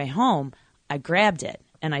airport on my way home, I grabbed it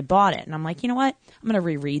and I bought it. And I'm like, you know what? I'm going to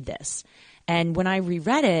reread this. And when I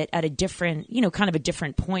reread it at a different, kind of a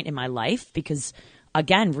different point in my life, because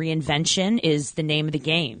again, reinvention is the name of the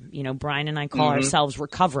game. Brian and I call ourselves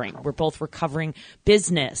recovering. We're both recovering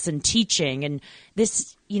business and teaching. And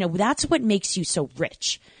this, that's what makes you so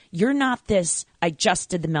rich. You're not this, I just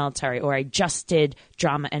did the military or I just did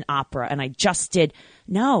drama and opera and I just did.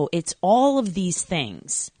 No, it's all of these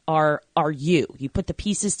things are you. You put the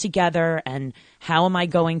pieces together and how am I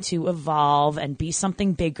going to evolve and be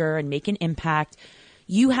something bigger and make an impact?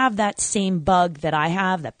 You have that same bug that I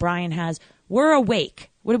have, that Brian has. We're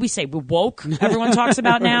awake. What did we say? We're woke. Everyone talks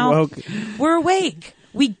about now. We're awake.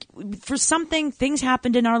 For something, things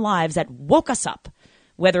happened in our lives that woke us up.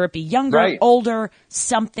 Whether it be younger, older,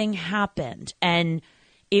 something happened. And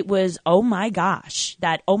it was, oh my gosh,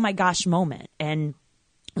 that oh my gosh moment. And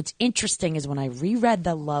what's interesting is when I reread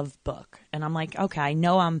the Love book, and I'm like, okay, I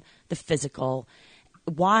know I'm the physical.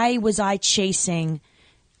 Why was I chasing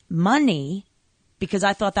money? Because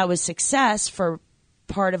I thought that was success for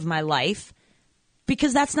part of my life.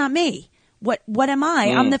 Because that's not me. What am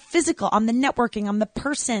I? I'm the physical. I'm the networking. I'm the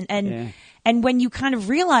person. And when you kind of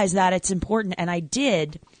realize that, it's important. And I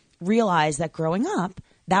did realize that growing up,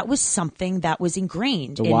 that was something that was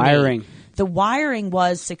ingrained in wiring. Me. The wiring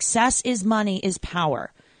was success is money is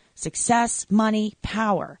power. Success, money,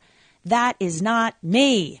 power. That is not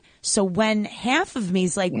me. So when half of me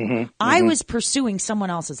is like, I was pursuing someone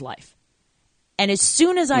else's life. And as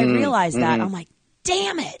soon as I realized that, I'm like,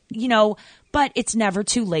 damn it, but it's never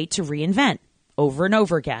too late to reinvent over and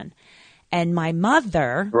over again. And my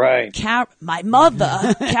mother, Carol,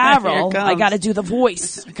 I got to do the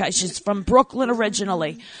voice. Okay, she's from Brooklyn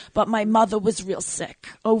originally, but my mother was real sick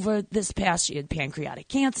over this past. She had pancreatic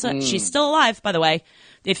cancer. She's still alive, by the way.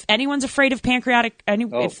 If anyone's afraid of pancreatic,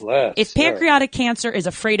 if pancreatic cancer is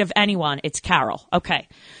afraid of anyone, it's Carol. Okay,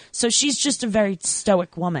 so she's just a very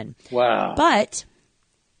stoic woman. Wow. But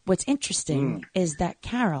what's interesting is that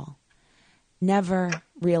Carol never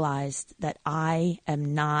realized that I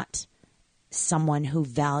am not someone who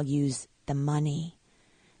values the money,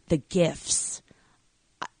 the gifts.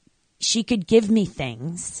 She could give me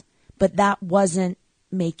things, but that wasn't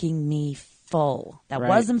making me full. That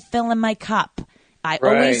wasn't filling my cup. I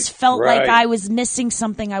always felt like I was missing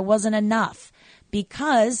something. I wasn't enough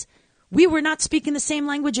because we were not speaking the same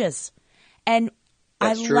languages. And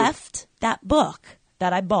I left that book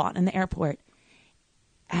that I bought in the airport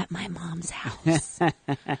at my mom's house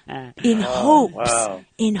in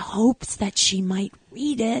hopes that she might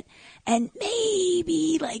read it and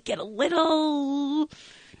maybe like get a little,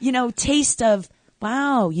 taste of,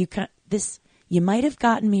 wow, you might have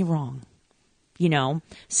gotten me wrong,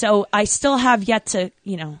 So I still have yet to,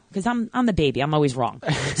 because I'm the baby, I'm always wrong.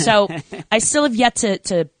 So I still have yet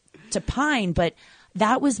to pine, but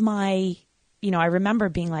that was my. I remember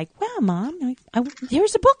being like, well, Mom,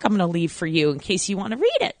 here's a book I'm going to leave for you in case you want to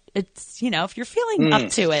read it. It's, if you're feeling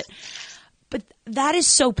up to it. But that is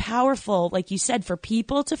so powerful, like you said, for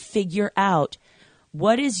people to figure out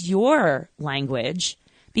what is your language,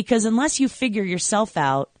 because unless you figure yourself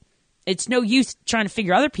out, it's no use trying to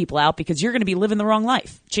figure other people out because you're going to be living the wrong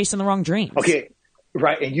life, chasing the wrong dreams. Okay,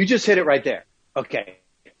 right. And you just hit it right there. Okay.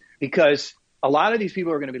 Because a lot of these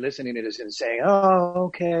people are going to be listening to this and saying, oh,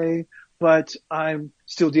 okay, but I'm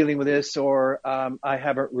still dealing with this, or I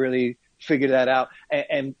haven't really figured that out.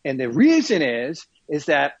 And the reason is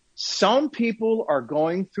that some people are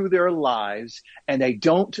going through their lives and they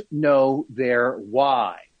don't know their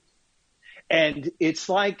why. And it's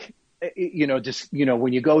like,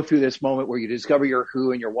 when you go through this moment where you discover your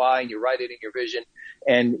who and your why and you write it in your vision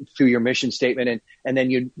and through your mission statement, and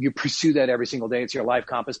then you pursue that every single day. It's your life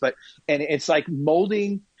compass. And it's like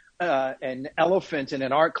molding an elephant in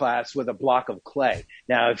an art class with a block of clay.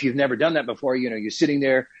 Now, if you've never done that before, you're sitting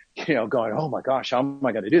there going, oh my gosh, how am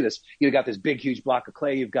I going to do this? You've got this big, huge block of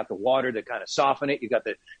clay. You've got the water to kind of soften it. You've got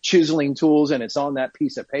the chiseling tools, and it's on that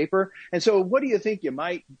piece of paper. And so what do you think you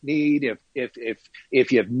might need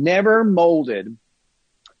if you've never molded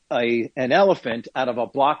an elephant out of a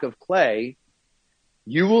block of clay?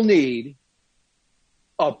 You will need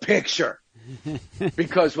a picture,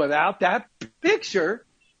 because without that picture,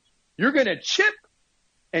 you're going to chip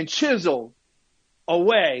and chisel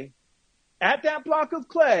away at that block of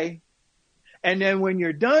clay. And then when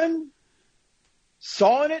you're done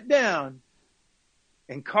sawing it down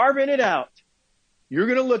and carving it out, you're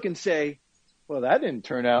going to look and say, well, that didn't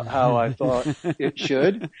turn out how I thought it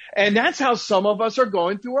should. And that's how some of us are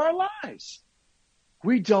going through our lives.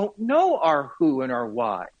 We don't know our who and our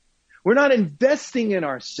why. We're not investing in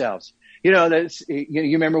ourselves. You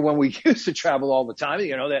remember when we used to travel all the time,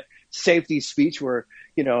 that safety speech where,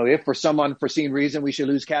 if for some unforeseen reason we should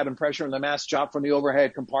lose cabin pressure and the mask drop from the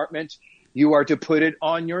overhead compartment, you are to put it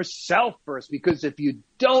on yourself first, because if you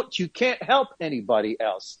don't, you can't help anybody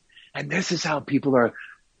else. And this is how people are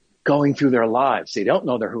going through their lives. They don't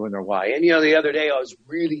know their who and their why. And, the other day I was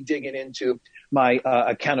really digging into my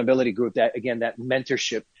accountability group, that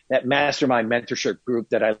mentorship, that mastermind mentorship group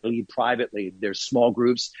that I lead privately. There's small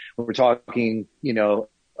groups. We're talking,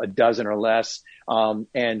 a dozen or less.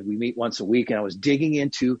 And we meet once a week, and I was digging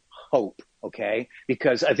into hope. Okay.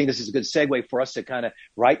 Because I think this is a good segue for us to kind of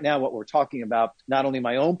right now what we're talking about, not only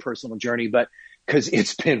my own personal journey, but because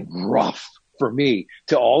it's been rough for me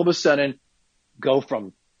to all of a sudden go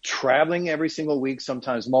from traveling every single week,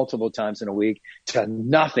 sometimes multiple times in a week, to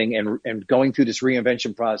nothing, and going through this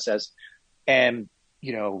reinvention process and,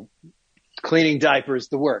 cleaning diapers,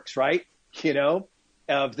 the works, right?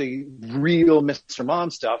 Of the real Mr. Mom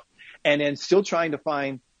stuff, and then still trying to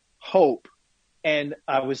find hope. And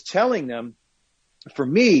I was telling them, for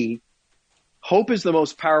me, hope is the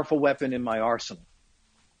most powerful weapon in my arsenal,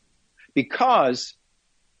 because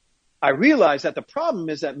I realize that the problem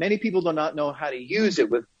is that many people do not know how to use it.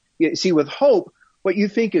 With hope, what you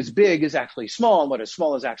think is big is actually small, and what is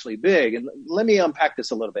small is actually big. And let me unpack this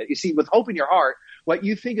a little bit. You see, with hope in your heart, what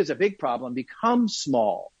you think is a big problem becomes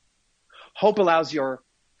small. Hope allows you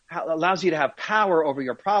to have power over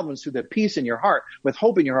your problems through the peace in your heart. With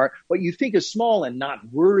hope in your heart, what you think is small and not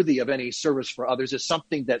worthy of any service for others is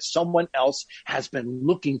something that someone else has been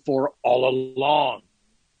looking for all along.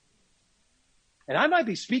 And I might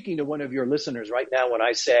be speaking to one of your listeners right now when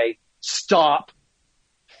I say, stop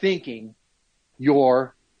thinking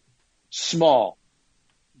you're small.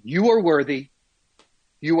 You are worthy.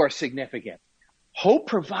 You are significant. Hope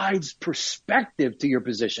provides perspective to your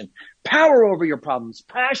position, power over your problems,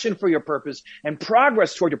 passion for your purpose, and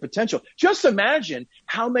progress toward your potential. Just imagine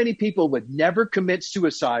how many people would never commit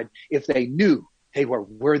suicide if they knew they were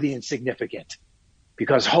worthy and significant,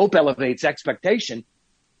 because hope elevates expectation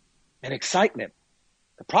and excitement.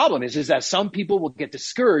 The problem is that some people will get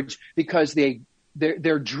discouraged because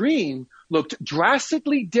their dream looked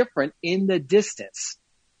drastically different in the distance.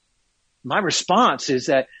 My response is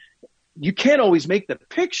that you can't always make the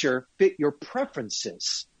picture fit your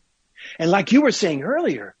preferences. And like you were saying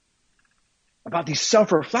earlier about these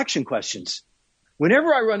self-reflection questions,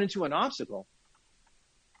 whenever I run into an obstacle,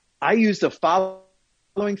 I use the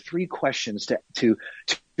following 3 questions to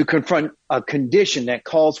confront a condition that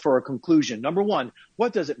calls for a conclusion. Number 1,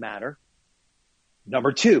 what does it matter?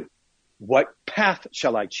 Number 2, what path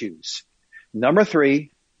shall I choose? Number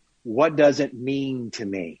 3, what does it mean to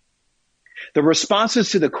me? The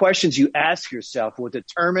responses to the questions you ask yourself will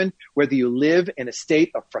determine whether you live in a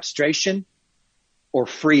state of frustration or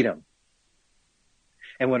freedom.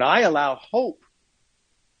 And when I allow hope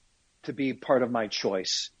to be part of my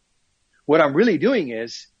choice, what I'm really doing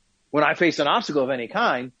is, when I face an obstacle of any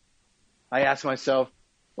kind, I ask myself,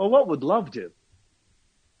 well, what would love do?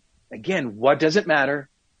 Again, what does it matter?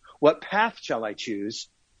 What path shall I choose?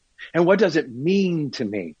 And what does it mean to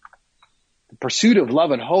me? The pursuit of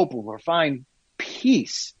love and hope will find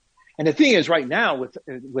peace. And the thing is, right now,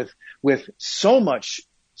 with so much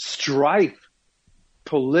strife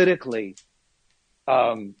politically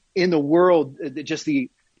in the world, the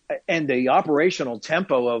operational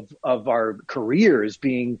tempo of our careers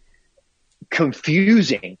being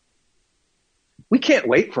confusing, we can't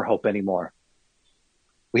wait for hope anymore.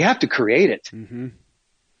 We have to create it. Mm-hmm.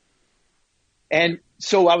 And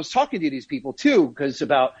so I was talking to these people too, because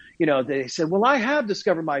they said, well, I have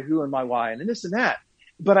discovered my who and my why and this and that,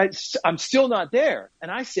 but I'm still not there. And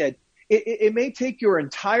I said, it may take your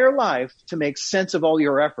entire life to make sense of all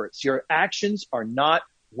your efforts. Your actions are not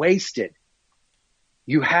wasted.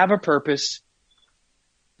 You have a purpose.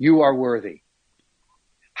 You are worthy.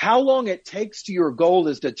 How long it takes to your goal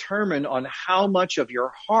is determined on how much of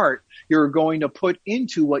your heart you're going to put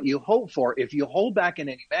into what you hope for. If you hold back in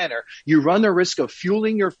any manner, you run the risk of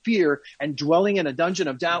fueling your fear and dwelling in a dungeon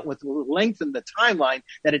of doubt, which will lengthen the timeline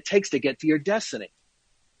that it takes to get to your destiny.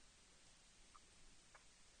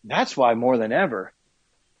 That's why more than ever,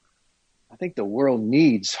 I think the world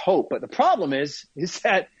needs hope. But the problem is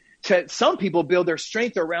that some people build their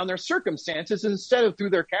strength around their circumstances instead of through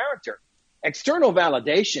their character. External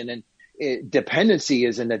validation and dependency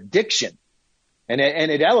is an addiction, and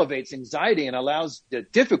it elevates anxiety and allows the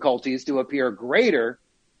difficulties to appear greater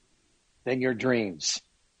than your dreams.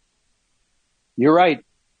 You're right,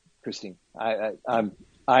 Christine.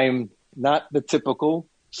 I'm not the typical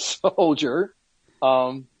soldier.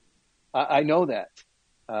 I know that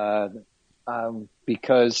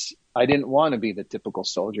because I didn't want to be the typical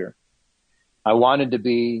soldier. I wanted to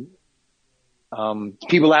be.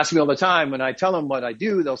 People ask me all the time when I tell them what I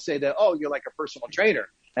do, they'll say that, oh, you're like a personal trainer.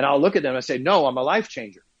 And I'll look at them and say, no, I'm a life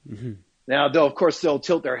changer. Mm-hmm. Now, they'll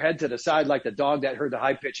tilt their head to the side like the dog that heard the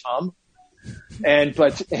high pitched hum. And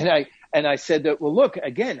I said that, well, look,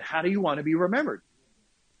 again, how do you want to be remembered?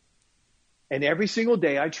 And every single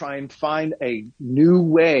day I try and find a new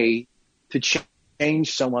way to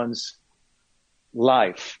change someone's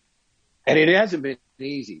life. And it hasn't been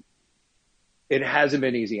easy. It hasn't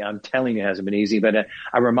been easy. I'm telling you, it hasn't been easy. But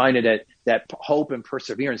I'm reminded that hope and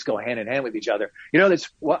perseverance go hand in hand with each other. You know,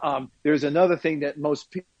 there's another thing that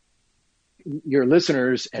most your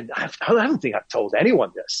listeners, and I don't think I've told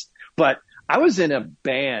anyone this, but I was in a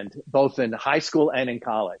band both in high school and in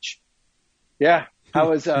college. Yeah, I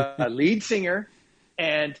was a lead singer,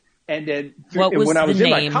 and then when I was in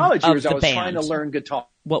my college years, I was trying to learn guitar.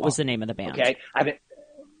 What was the name of the band? Okay,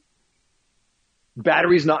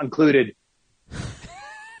 Batteries Not Included.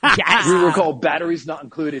 Yes. We were called Batteries Not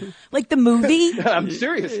Included. Like the movie? I'm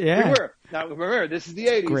serious. Yeah. We were. Now, remember, this is the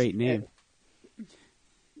 80s. Great name.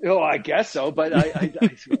 I guess so, but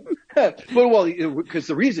because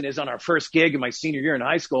the reason is on our first gig in my senior year in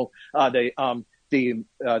high school, the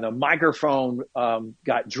microphone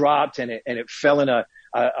got dropped and it fell in a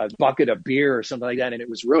bucket of beer or something like that, and it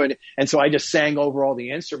was ruined. And so I just sang over all the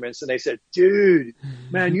instruments, and they said, dude,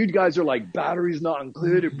 man, you guys are like Batteries Not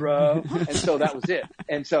Included, bro. And so that was it.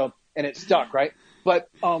 And it stuck, right? But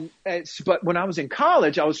when I was in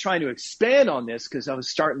college, I was trying to expand on this because I was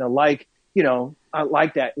starting to I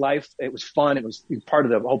liked that life. It was fun. It was part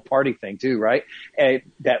of the whole party thing too, right? And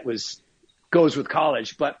that goes with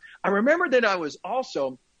college. But I remember that I was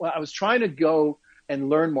trying to go and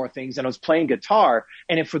learn more things, and I was playing guitar.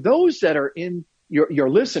 And for those that are in your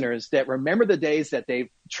listeners that remember the days that they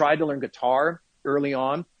tried to learn guitar early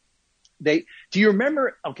on, do you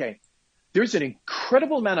remember? Okay, there's an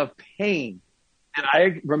incredible amount of pain that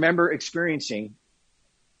I remember experiencing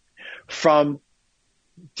from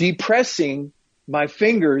depressing my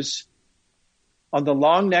fingers on the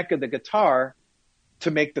long neck of the guitar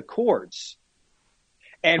to make the chords.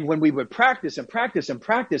 And when we would practice and practice and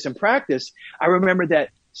practice and practice, I remember that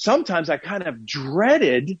sometimes I kind of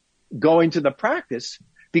dreaded going to the practice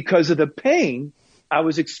because of the pain I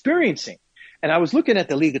was experiencing. And I was looking at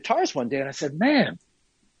the lead guitarist one day and I said, man,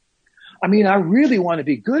 I really want to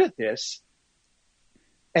be good at this.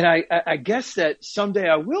 And I guess that someday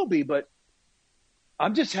I will be, but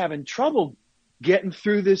I'm just having trouble getting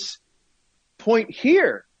through this point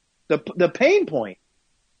here, the pain point.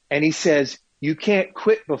 And he says, you can't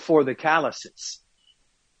quit before the calluses.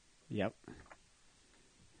 Yep.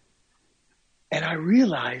 And I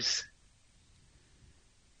realize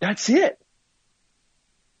that's it.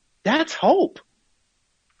 That's hope.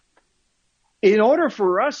 In order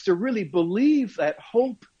for us to really believe that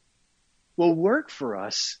hope will work for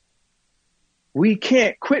us, we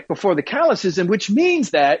can't quit before the calluses, and which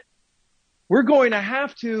means that we're going to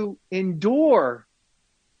have to endure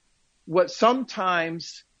what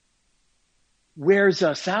sometimes wears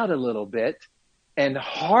us out a little bit and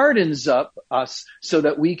hardens up us so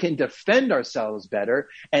that we can defend ourselves better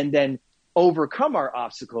and then overcome our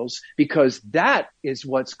obstacles, because that is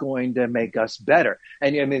what's going to make us better.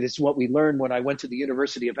 And it's what we learned when I went to the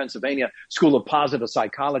University of Pennsylvania School of Positive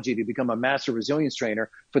Psychology to become a master resilience trainer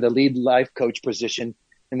for the lead life coach position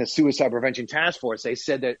in the Suicide Prevention Task Force. They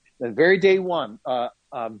said that the very day one,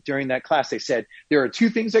 during that class, they said, there are two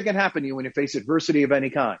things that can happen to you when you face adversity of any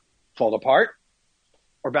kind: fall apart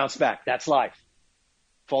or bounce back. That's life.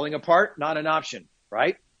 Falling apart, not an option,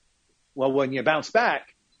 right? Well, when you bounce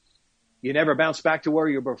back, you never bounce back to where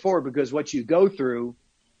you were before, because what you go through,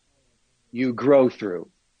 you grow through.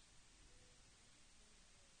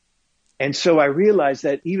 And so I realized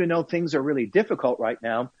that even though things are really difficult right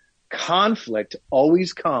now, conflict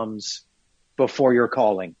always comes before your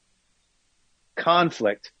calling.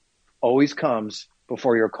 Conflict always comes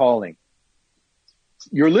before your calling.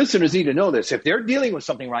 Your listeners need to know this. If they're dealing with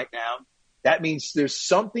something right now, that means there's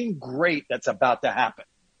something great that's about to happen.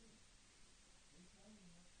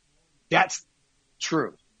 That's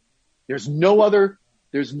true. There's no other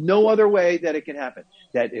way that it can happen.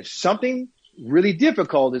 That if something really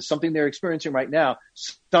difficult is something they're experiencing right now,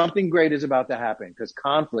 something great is about to happen, because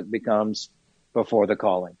conflict becomes before the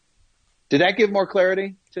calling. Did that give more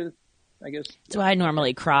clarity to, I guess? So I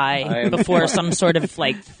normally cry before some sort of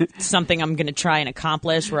like something I'm going to try and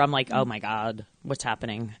accomplish, where I'm like, oh my God, what's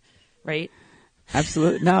happening? Right?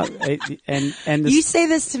 Absolutely. No. And this, you say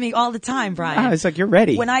this to me all the time, Brian. it's like you're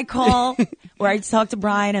ready. When I call or I talk to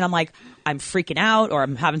Brian and I'm like, I'm freaking out or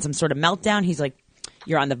I'm having some sort of meltdown, he's like,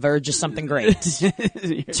 you're on the verge of something great.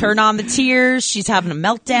 Turn on the tears. She's having a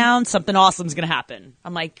meltdown. Something awesome's going to happen.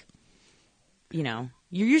 I'm like, you're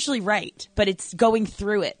usually right, but it's going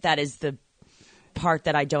through it that is the part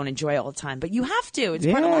that I don't enjoy all the time. But you have to. It's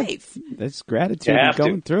part of life. That's gratitude and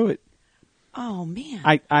going through it. Oh man!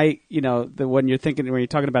 When you're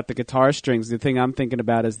talking about the guitar strings, the thing I'm thinking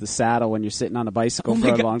about is the saddle when you're sitting on a bicycle for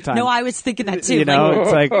a long time. No, I was thinking that too.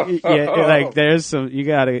 It's like there's some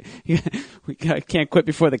we can't quit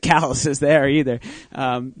before the callus is there either.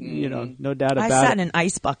 No doubt about it. I sat in an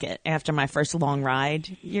ice bucket after my first long ride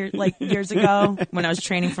years ago when I was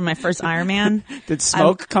training for my first Ironman. Did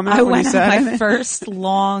smoke come out? I when went you sat on my first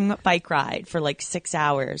long bike ride for like 6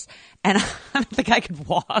 hours. And I don't think I could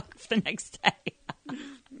walk the next day.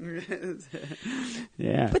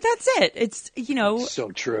 Yeah. But that's it. It's, so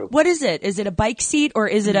true. What is it? Is it a bike seat, or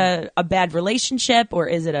is it a bad relationship, or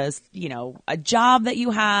is it a job that you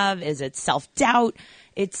have? Is it self-doubt?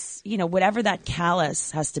 It's, whatever that callus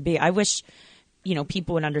has to be. I wish,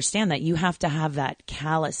 people would understand that you have to have that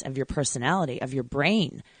callus of your personality, of your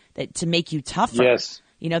brain, that to make you tougher. Yes.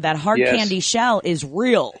 That hard candy shell is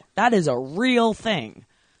real. That is a real thing.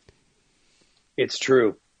 It's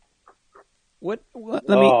true. Let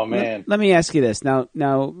me ask you this now.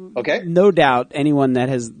 Okay. No doubt, anyone that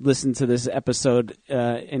has listened to this episode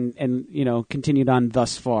and continued on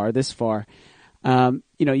this far,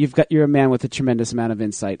 you're a man with a tremendous amount of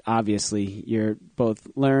insight. Obviously, you're both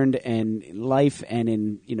learned in life and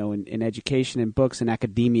in education and books and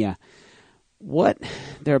academia.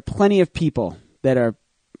 There are plenty of people that are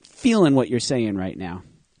feeling what you're saying right now,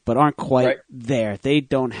 but aren't quite there. They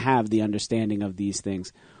don't have the understanding of these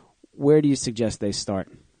things. Where do you suggest they start?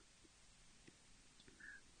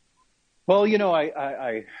 Well,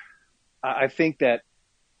 I think that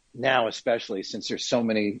now, especially since there's so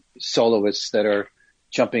many soloists that are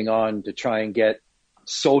jumping on to try and get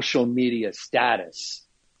social media status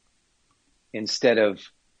instead of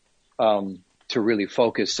to really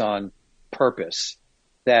focus on purpose,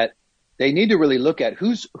 that they need to really look at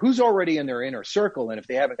who's already in their inner circle. And if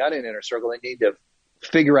they haven't got an inner circle, they need to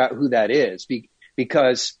figure out who that is.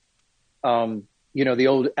 Because, the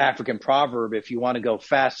old African proverb, if you want to go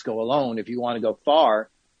fast, go alone. If you want to go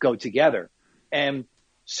far, go together. And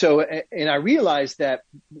so, and I realized that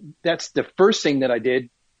that's the first thing that I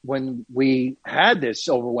did when we had this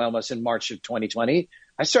overwhelm us in March of 2020.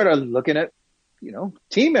 I started looking at,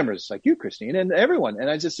 team members like you, Christine, and everyone. And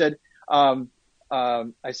I just said,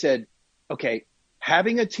 okay,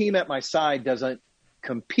 having a team at my side doesn't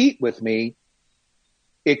compete with me.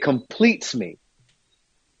 It completes me.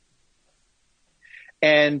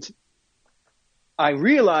 And I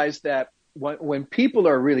realized that when people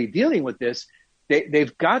are really dealing with this,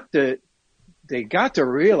 they've got to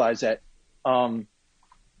realize that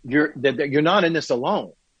you're not in this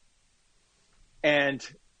alone. And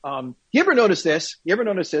you ever notice this?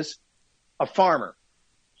 A farmer,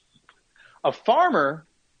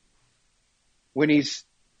 when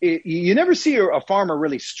you never see a farmer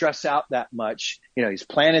really stress out that much. He's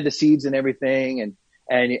planted the seeds and everything,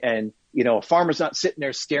 and a farmer's not sitting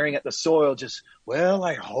there staring at the soil just, well,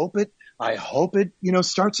 I hope it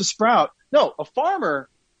starts to sprout. No, a farmer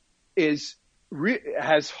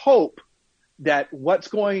has hope that what's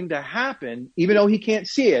going to happen, even though he can't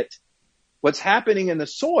see it, what's happening in the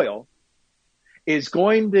soil is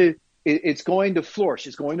going to flourish.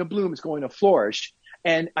 It's going to bloom. It's going to flourish.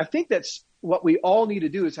 And I think that's what we all need to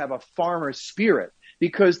do, is have a farmer's spirit,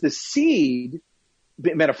 because the seed,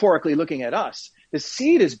 metaphorically looking at us, the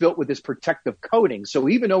seed is built with this protective coating. So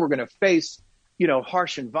even though we're going to face,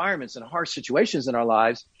 harsh environments and harsh situations in our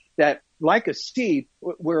lives, that like a seed,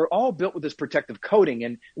 we're all built with this protective coating.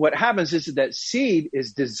 And what happens is that seed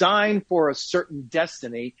is designed for a certain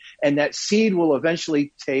destiny, and that seed will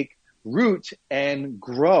eventually take root and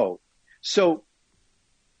grow. So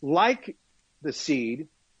like the seed,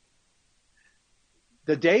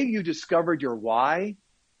 the day you discovered your why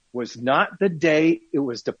was not the day it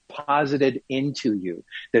was deposited into you.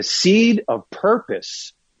 The seed of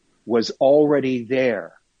purpose was already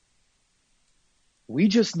there. We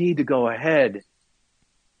just need to go ahead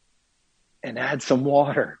and add some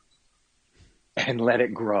water and let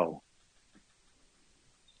it grow.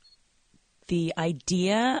 The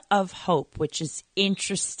idea of hope, which is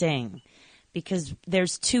interesting because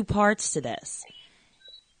there's two parts to this.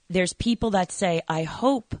 There's people that say, I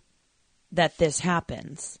hope that this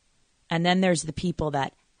happens. And then there's the people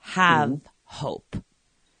that have hope,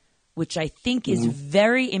 which I think is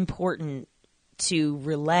very important to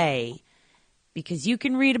relay, because you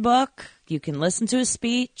can read a book, you can listen to a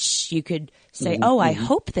speech, you could say, oh, I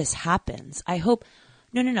hope this happens. I hope.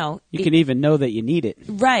 No. You can even know that you need it.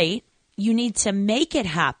 Right. You need to make it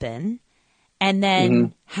happen and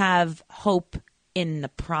then have hope in the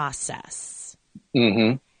process.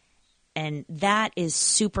 And that is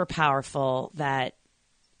super powerful, that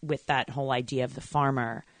with that whole idea of the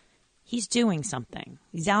farmer, he's doing something.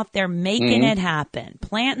 He's out there making it happen,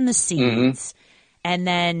 planting the seeds, and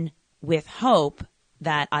then with hope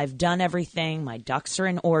that I've done everything, my ducks are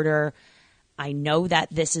in order, I know that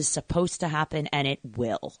this is supposed to happen and it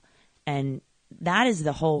will. And that is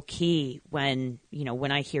the whole key when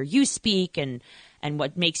I hear you speak, and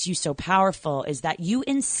what makes you so powerful is that you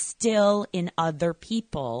instill in other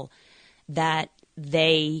people that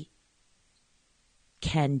they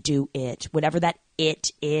can do it, whatever that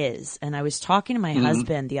it is. And I was talking to my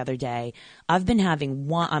husband the other day. I'm going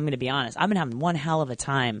to be honest, I've been having one hell of a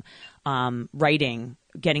time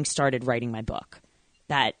getting started writing my book.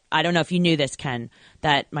 That, I don't know if you knew this, Ken,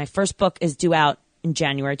 that my first book is due out in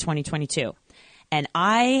January 2022. And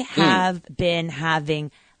I have been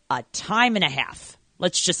having a time and a half.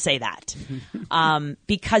 Let's just say that.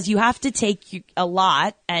 Because you have to take a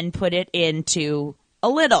lot and put it into a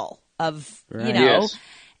little of, Yes.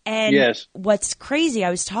 And what's crazy, I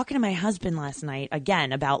was talking to my husband last night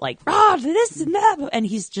again about this and that, and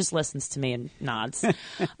he just listens to me and nods.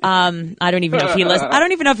 I don't even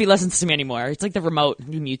know if he listens to me anymore. It's like the remote,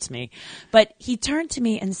 he mutes me. But he turned to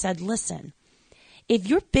me and said, listen, if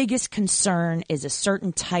your biggest concern is a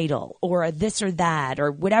certain title or a this or that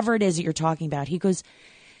or whatever it is that you're talking about, he goes,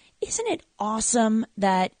 isn't it awesome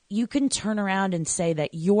that you can turn around and say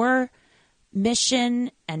that your mission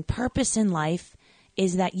and purpose in life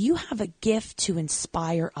is that you have a gift to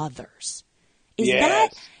inspire others?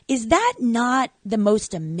 Is that not the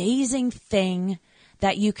most amazing thing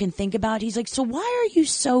that you can think about? He's like, so why are you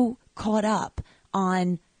so caught up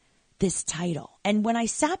on this title? And when I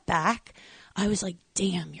sat back, I was like,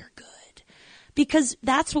 damn, you're good. Because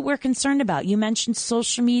that's what we're concerned about. You mentioned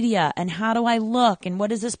social media and how do I look and what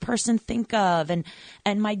does this person think of and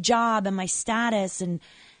my job and my status. And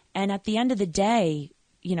at the end of the day,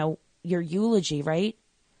 your eulogy, right?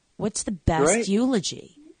 What's the best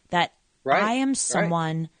eulogy? That I am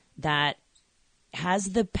someone that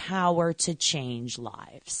has the power to change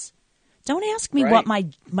lives. Don't ask me what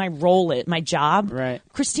my role is, my job. Right.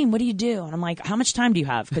 Christine, what do you do? And I'm like, how much time do you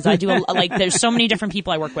have? Because I do there's so many different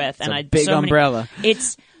people I work with, it's a big umbrella.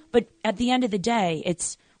 But at the end of the day,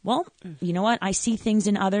 it's, well, you know what? I see things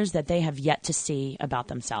in others that they have yet to see about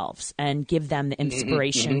themselves, and give them the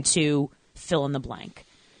inspiration to fill in the blank.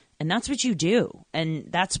 And that's what you do.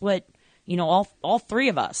 And that's what, all three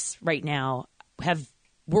of us right now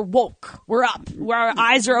we're woke. We're up. Our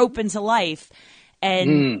eyes are open to life.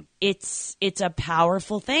 And it's a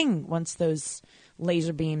powerful thing once those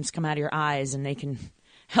laser beams come out of your eyes and they can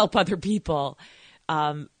help other people.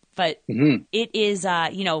 But it is,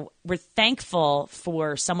 we're thankful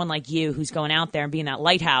for someone like you who's going out there and being that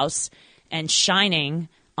lighthouse and shining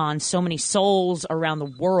on so many souls around the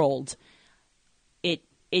world.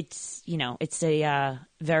 It's a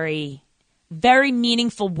very, very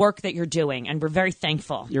meaningful work that you're doing, and we're very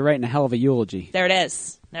thankful. You're writing a hell of a eulogy. There it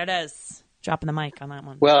is. Dropping the mic on that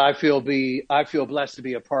one. Well, I feel blessed to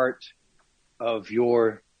be a part of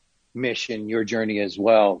your mission, your journey as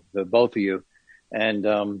well, the both of you, and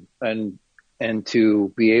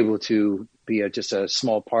to be able to be just a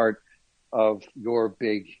small part of your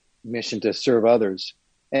big mission to serve others.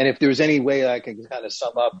 And if there's any way I can kind of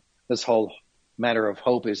sum up this whole matter of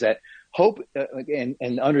hope, is that hope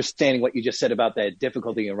and understanding what you just said about that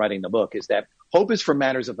difficulty in writing the book is that hope is for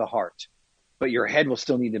matters of the heart, but your head will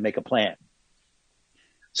still need to make a plan.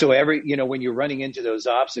 So when you're running into those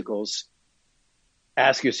obstacles,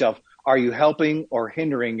 ask yourself, are you helping or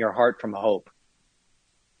hindering your heart from hope?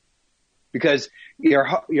 Because your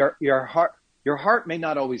heart may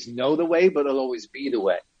not always know the way, but it'll always be the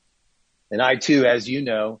way. And I too, as you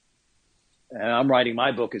know, and I'm writing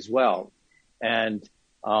my book as well, and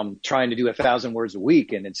trying to do 1,000 words a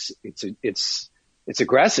week, and it's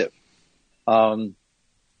aggressive. But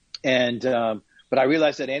I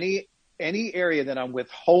realize that any area that I'm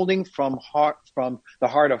withholding from the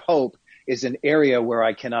heart of hope is an area where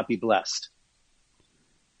I cannot be blessed,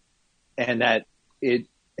 and that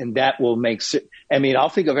will make. I mean, I'll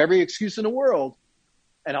think of every excuse in the world,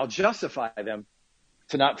 and I'll justify them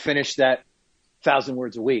to not finish that 1,000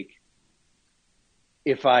 words a week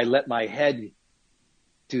if I let my head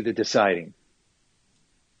do the deciding.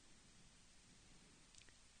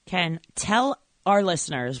 Ken, tell our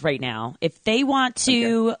listeners right now, if they want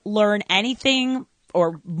to learn anything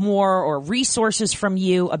or more or resources from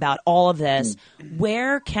you about all of this,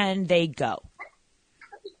 where can they go?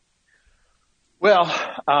 Well,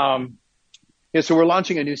 so we're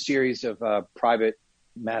launching a new series of private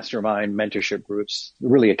mastermind mentorship groups,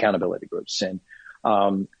 really accountability groups, and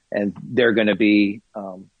they're going to be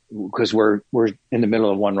because we're in the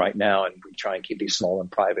middle of one right now, and we try and keep these small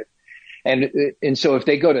and private. And so if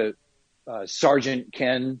they go to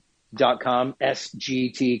sergeantken.com,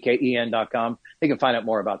 SGTKEN.com, they can find out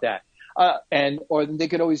more about that. Or they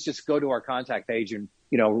could always just go to our contact page and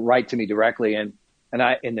write to me directly. And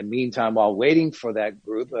I, in the meantime, while waiting for that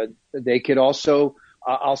group, they could also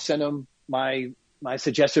I'll send them my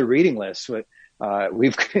suggested reading list. We've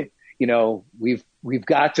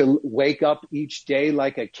got to wake up each day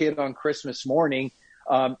like a kid on Christmas morning,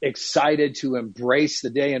 excited to embrace the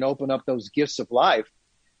day and open up those gifts of life.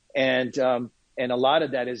 And a lot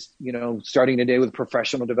of that is, starting the day with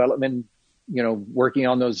professional development, working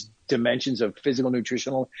on those dimensions of physical,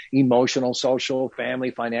 nutritional, emotional, social,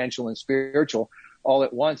 family, financial, and spiritual all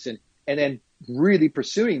at once. And then really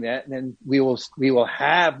pursuing that. And then we will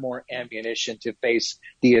have more ammunition to face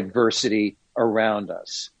the adversity around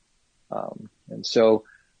us. And so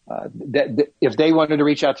if they wanted to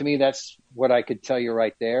reach out to me, that's what I could tell you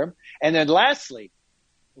right there. And then lastly,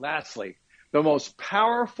 the most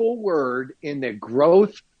powerful word in the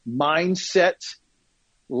growth mindset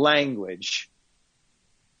language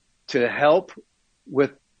to help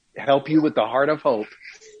you with the heart of hope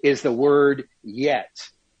is the word yet.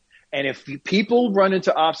 And if people run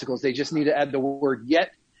into obstacles, they just need to add the word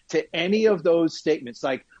yet to any of those statements.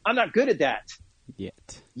 Like, I'm not good at that.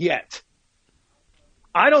 Yet.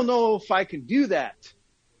 I don't know if I can do that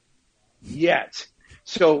yet.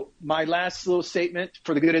 So my last little statement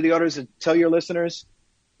for the good of the others, and tell your listeners,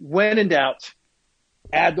 when in doubt,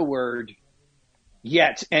 add the word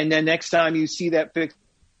yet. And then next time you see that fixed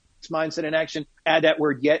mindset in action, add that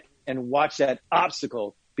word yet and watch that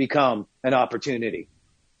obstacle become an opportunity.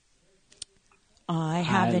 I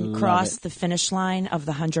haven't crossed the finish line of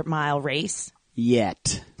the 100-mile race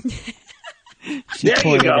yet. She there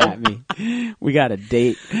you go. At me. We got a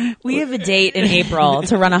date. We have a date in April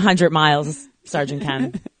to run 100 miles, Sergeant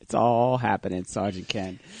Ken. It's all happening, Sergeant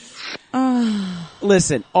Ken.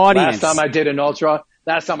 Listen, audience. Last time I did an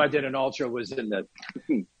ultra was in the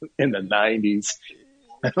 90s.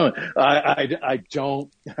 I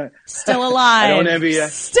don't. Still alive. I don't envy you.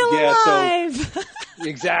 Still alive. So,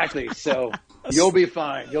 exactly. So you'll be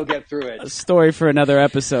fine. You'll get through it. A story for another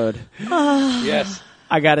episode. Yes.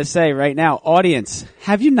 I got to say right now, audience,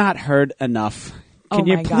 have you not heard enough? Can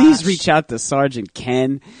you please reach out to Sergeant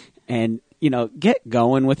Ken and, get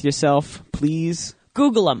going with yourself, please?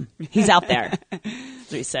 Google him. He's out there. That's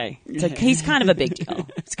what you say. He's kind of a big deal.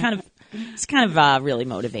 It's kind of really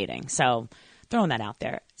motivating. So throwing that out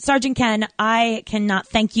there. Sergeant Ken, I cannot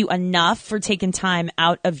thank you enough for taking time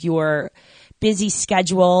out of your busy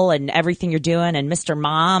schedule and everything you're doing, and Mr.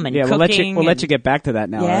 Mom and cooking. We'll let you get back to that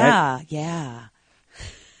now. Yeah, right? yeah.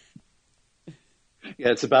 Yeah,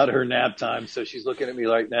 it's about her nap time, so she's looking at me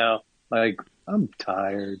right now like, I'm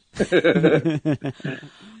tired.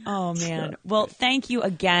 Oh, man. Well, thank you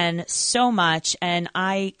again so much, and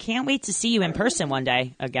I can't wait to see you in person one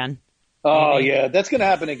day again. Oh, yeah, that's going to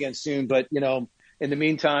happen again soon. But, in the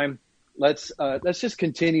meantime, let's just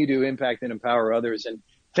continue to impact and empower others. And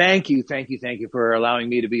thank you for allowing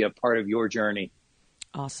me to be a part of your journey.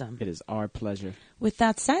 Awesome. It is our pleasure. With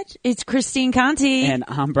that said, it's Christine Conti. And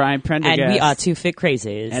I'm Brian Prendergast. And we are Two Fit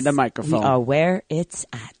Crazies. And a microphone. We are where it's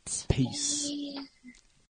at. Peace.